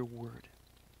you for your word.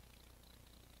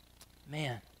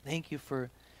 Man, thank you for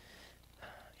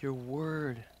your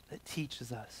word that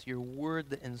teaches us, your word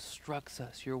that instructs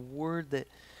us, your word that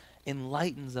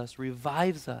enlightens us,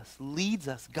 revives us, leads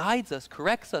us, guides us,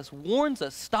 corrects us, warns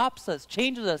us, stops us,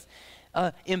 changes us,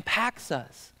 impacts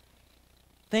us.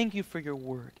 Thank you for your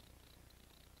word.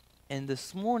 And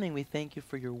this morning we thank you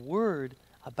for your word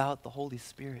about the Holy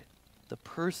Spirit, the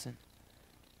person,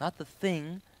 not the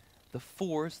thing, the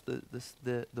force,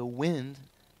 the wind,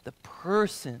 the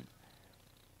person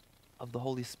of the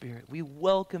Holy Spirit. We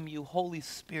welcome you, Holy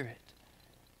Spirit.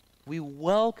 We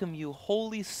welcome you,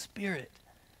 Holy Spirit,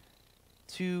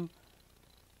 to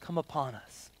come upon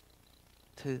us,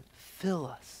 to fill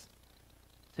us,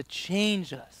 to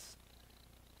change us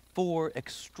for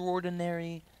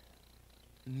extraordinary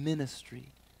ministry,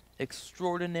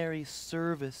 extraordinary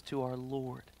service to our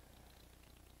Lord.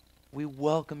 We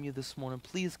welcome you this morning.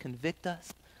 Please convict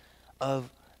us of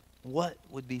what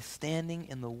would be standing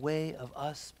in the way of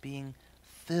us being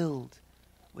filled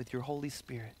with your Holy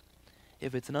Spirit.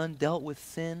 If it's an undealt with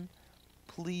sin,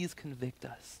 please convict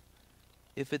us.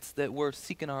 If it's that we're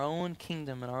seeking our own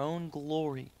kingdom and our own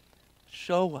glory,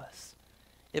 show us.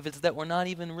 If it's that we're not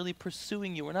even really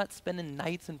pursuing you, we're not spending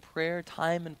nights in prayer,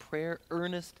 time in prayer,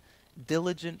 earnest,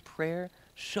 diligent prayer,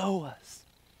 show us.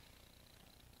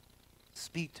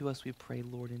 Speak to us, we pray,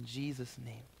 Lord, in Jesus'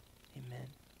 name. Amen.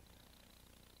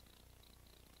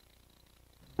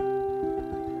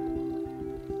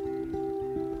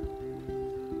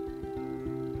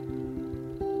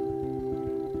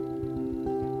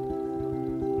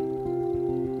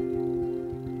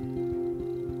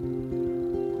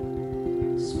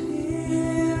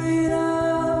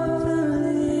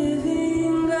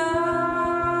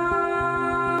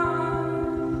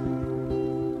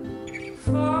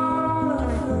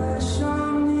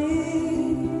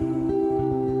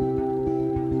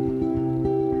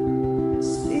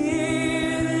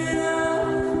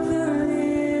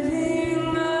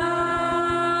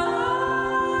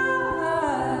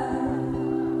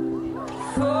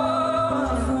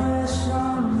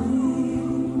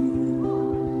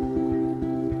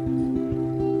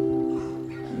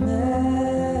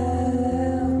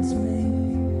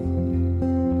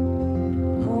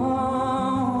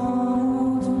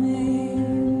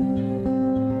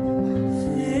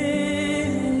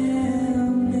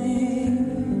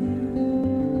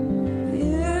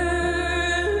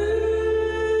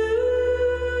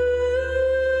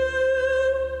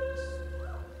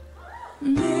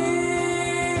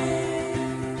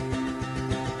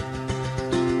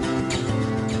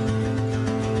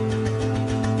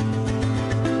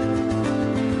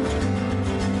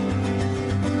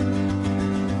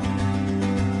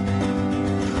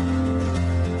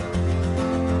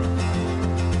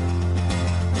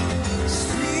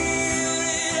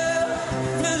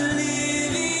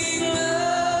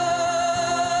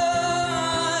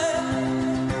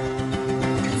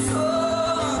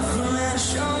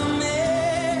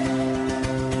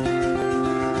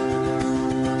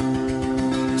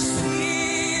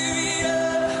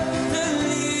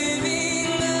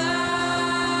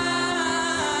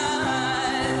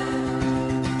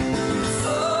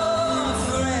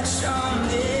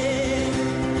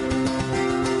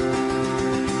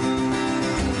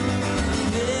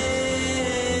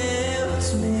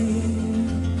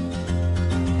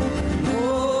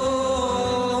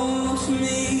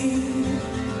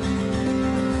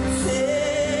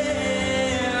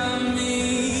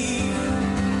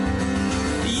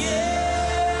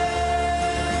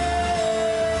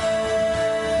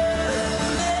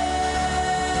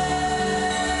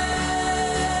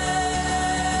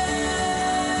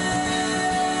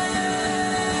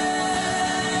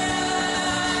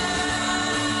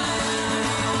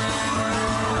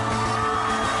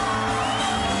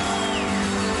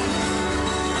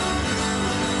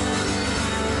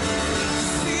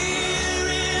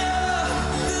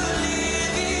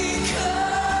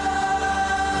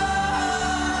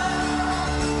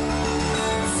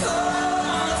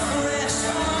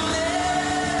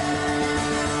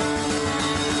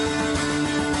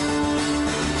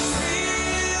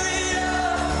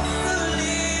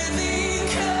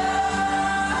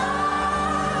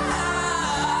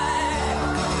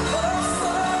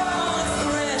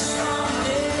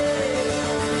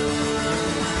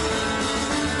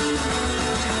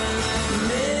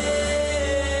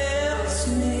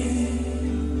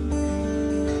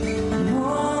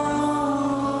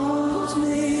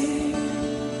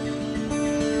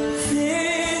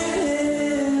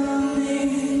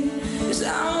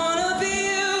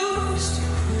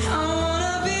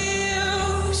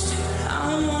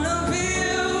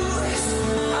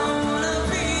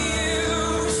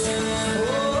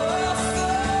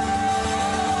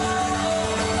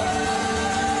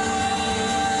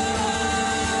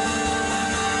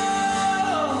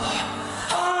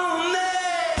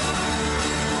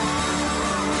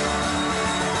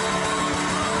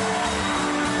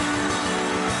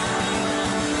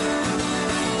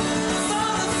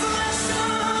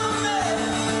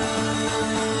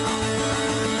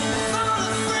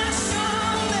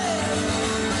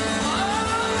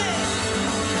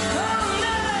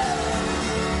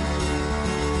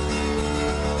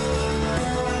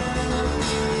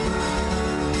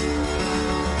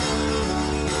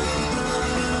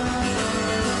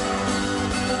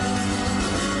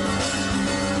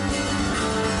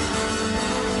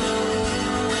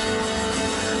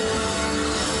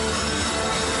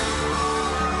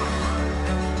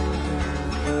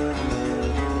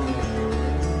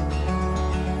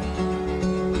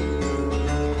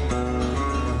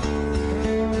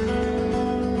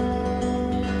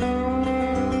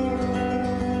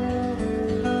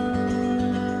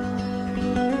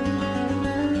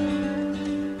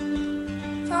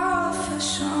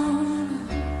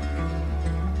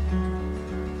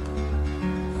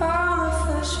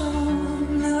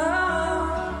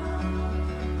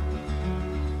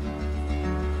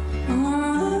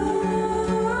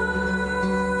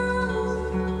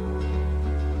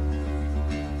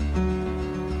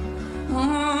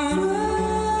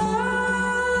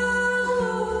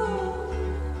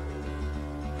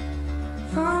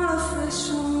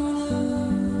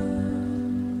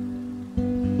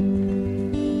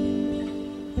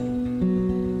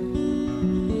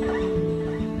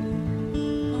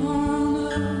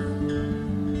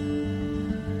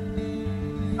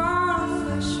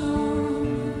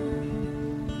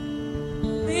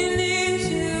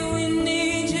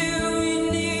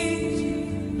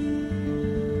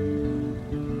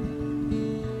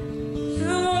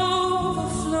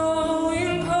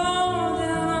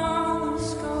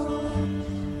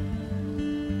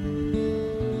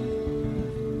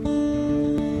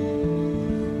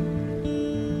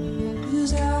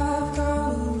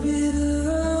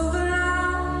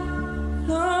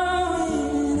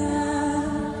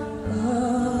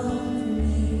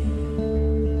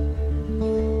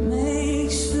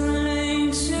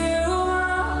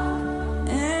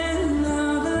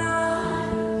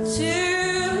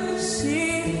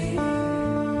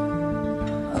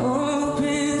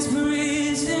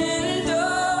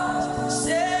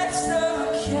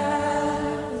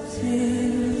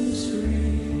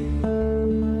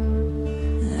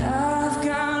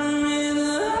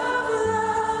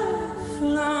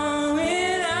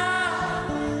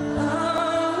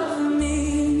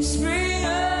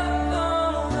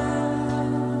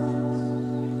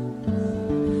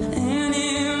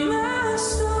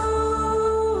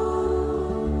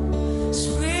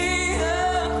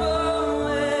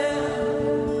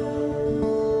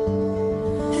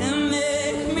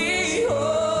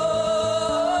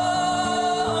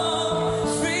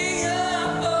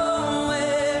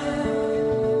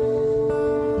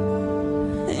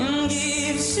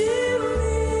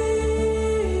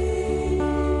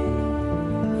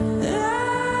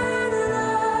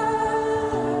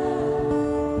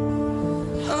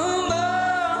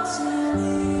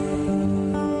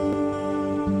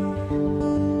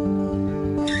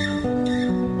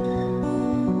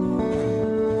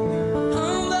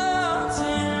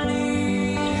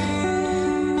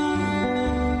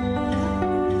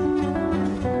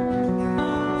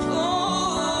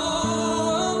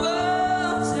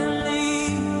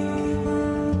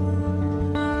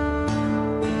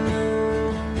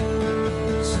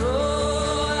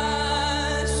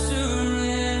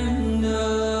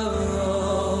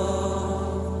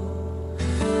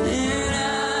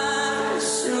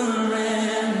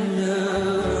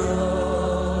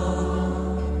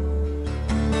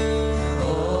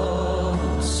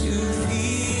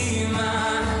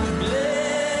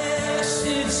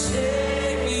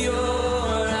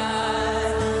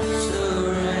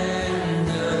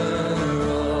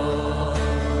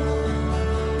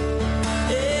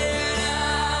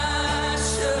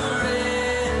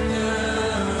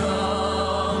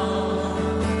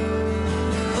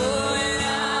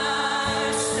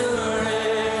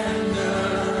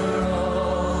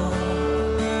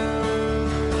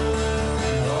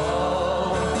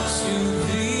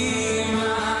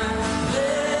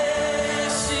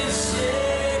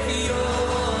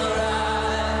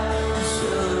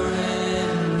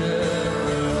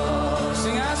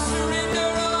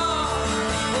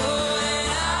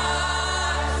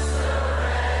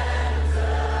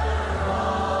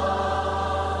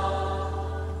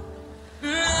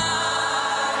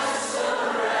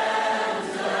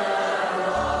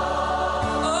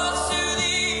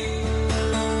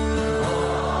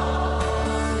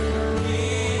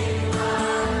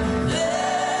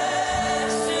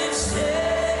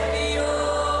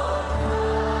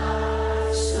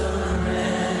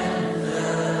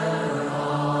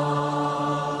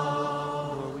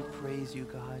 please you,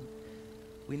 God.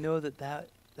 We know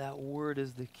that word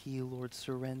is the key, Lord,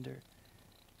 surrender.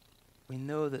 We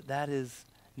know that is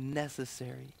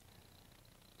necessary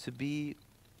to be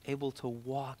able to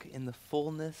walk in the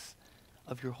fullness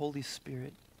of your Holy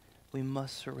Spirit. We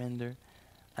must surrender.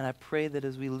 And I pray that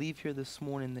as we leave here this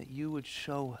morning, that you would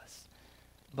show us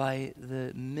by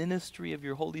the ministry of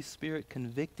your Holy Spirit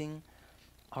convicting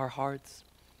our hearts.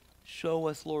 Show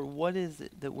us, Lord, what is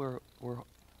it that we're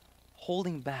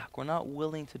holding back? We're not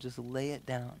willing to just lay it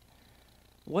down.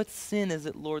 What sin is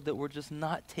it, Lord, that we're just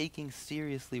not taking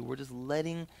seriously? We're just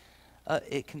letting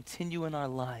it continue in our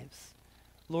lives.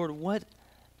 Lord, what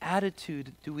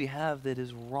attitude do we have that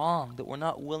is wrong, that we're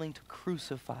not willing to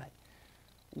crucify?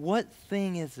 What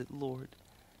thing is it, Lord?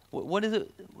 What is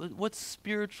it? What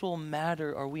spiritual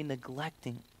matter are we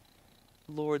neglecting,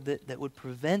 Lord, that would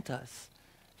prevent us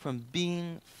from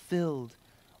being filled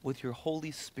with your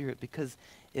Holy Spirit? Because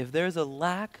if there's a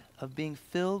lack of being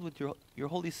filled with your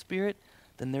Holy Spirit,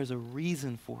 then there's a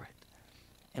reason for it.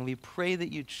 And we pray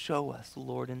that you'd show us,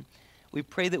 Lord. And we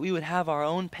pray that we would have our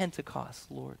own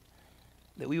Pentecost, Lord.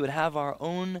 That we would have our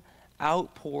own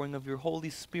outpouring of your Holy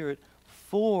Spirit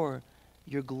for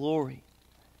your glory.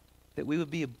 That we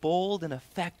would be bold and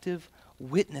effective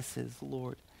witnesses,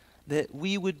 Lord. That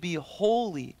we would be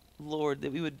holy, Lord.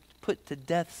 That we would put to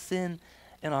death sin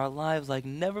in our lives like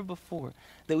never before.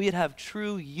 That we would have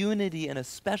true unity and a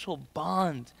special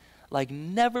bond like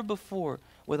never before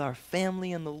with our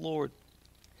family and the Lord.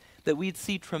 That we'd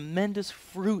see tremendous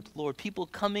fruit, Lord. People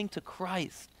coming to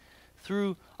Christ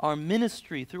through our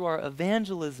ministry, through our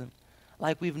evangelism,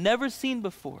 like we've never seen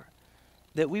before.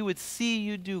 That we would see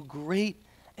you do great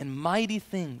and mighty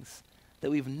things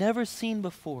that we've never seen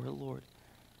before, Lord.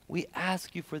 We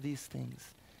ask you for these things.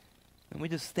 And we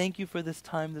just thank you for this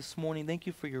time this morning. Thank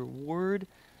you for your word.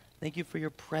 Thank you for your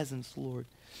presence, Lord.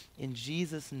 In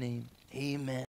Jesus' name, amen.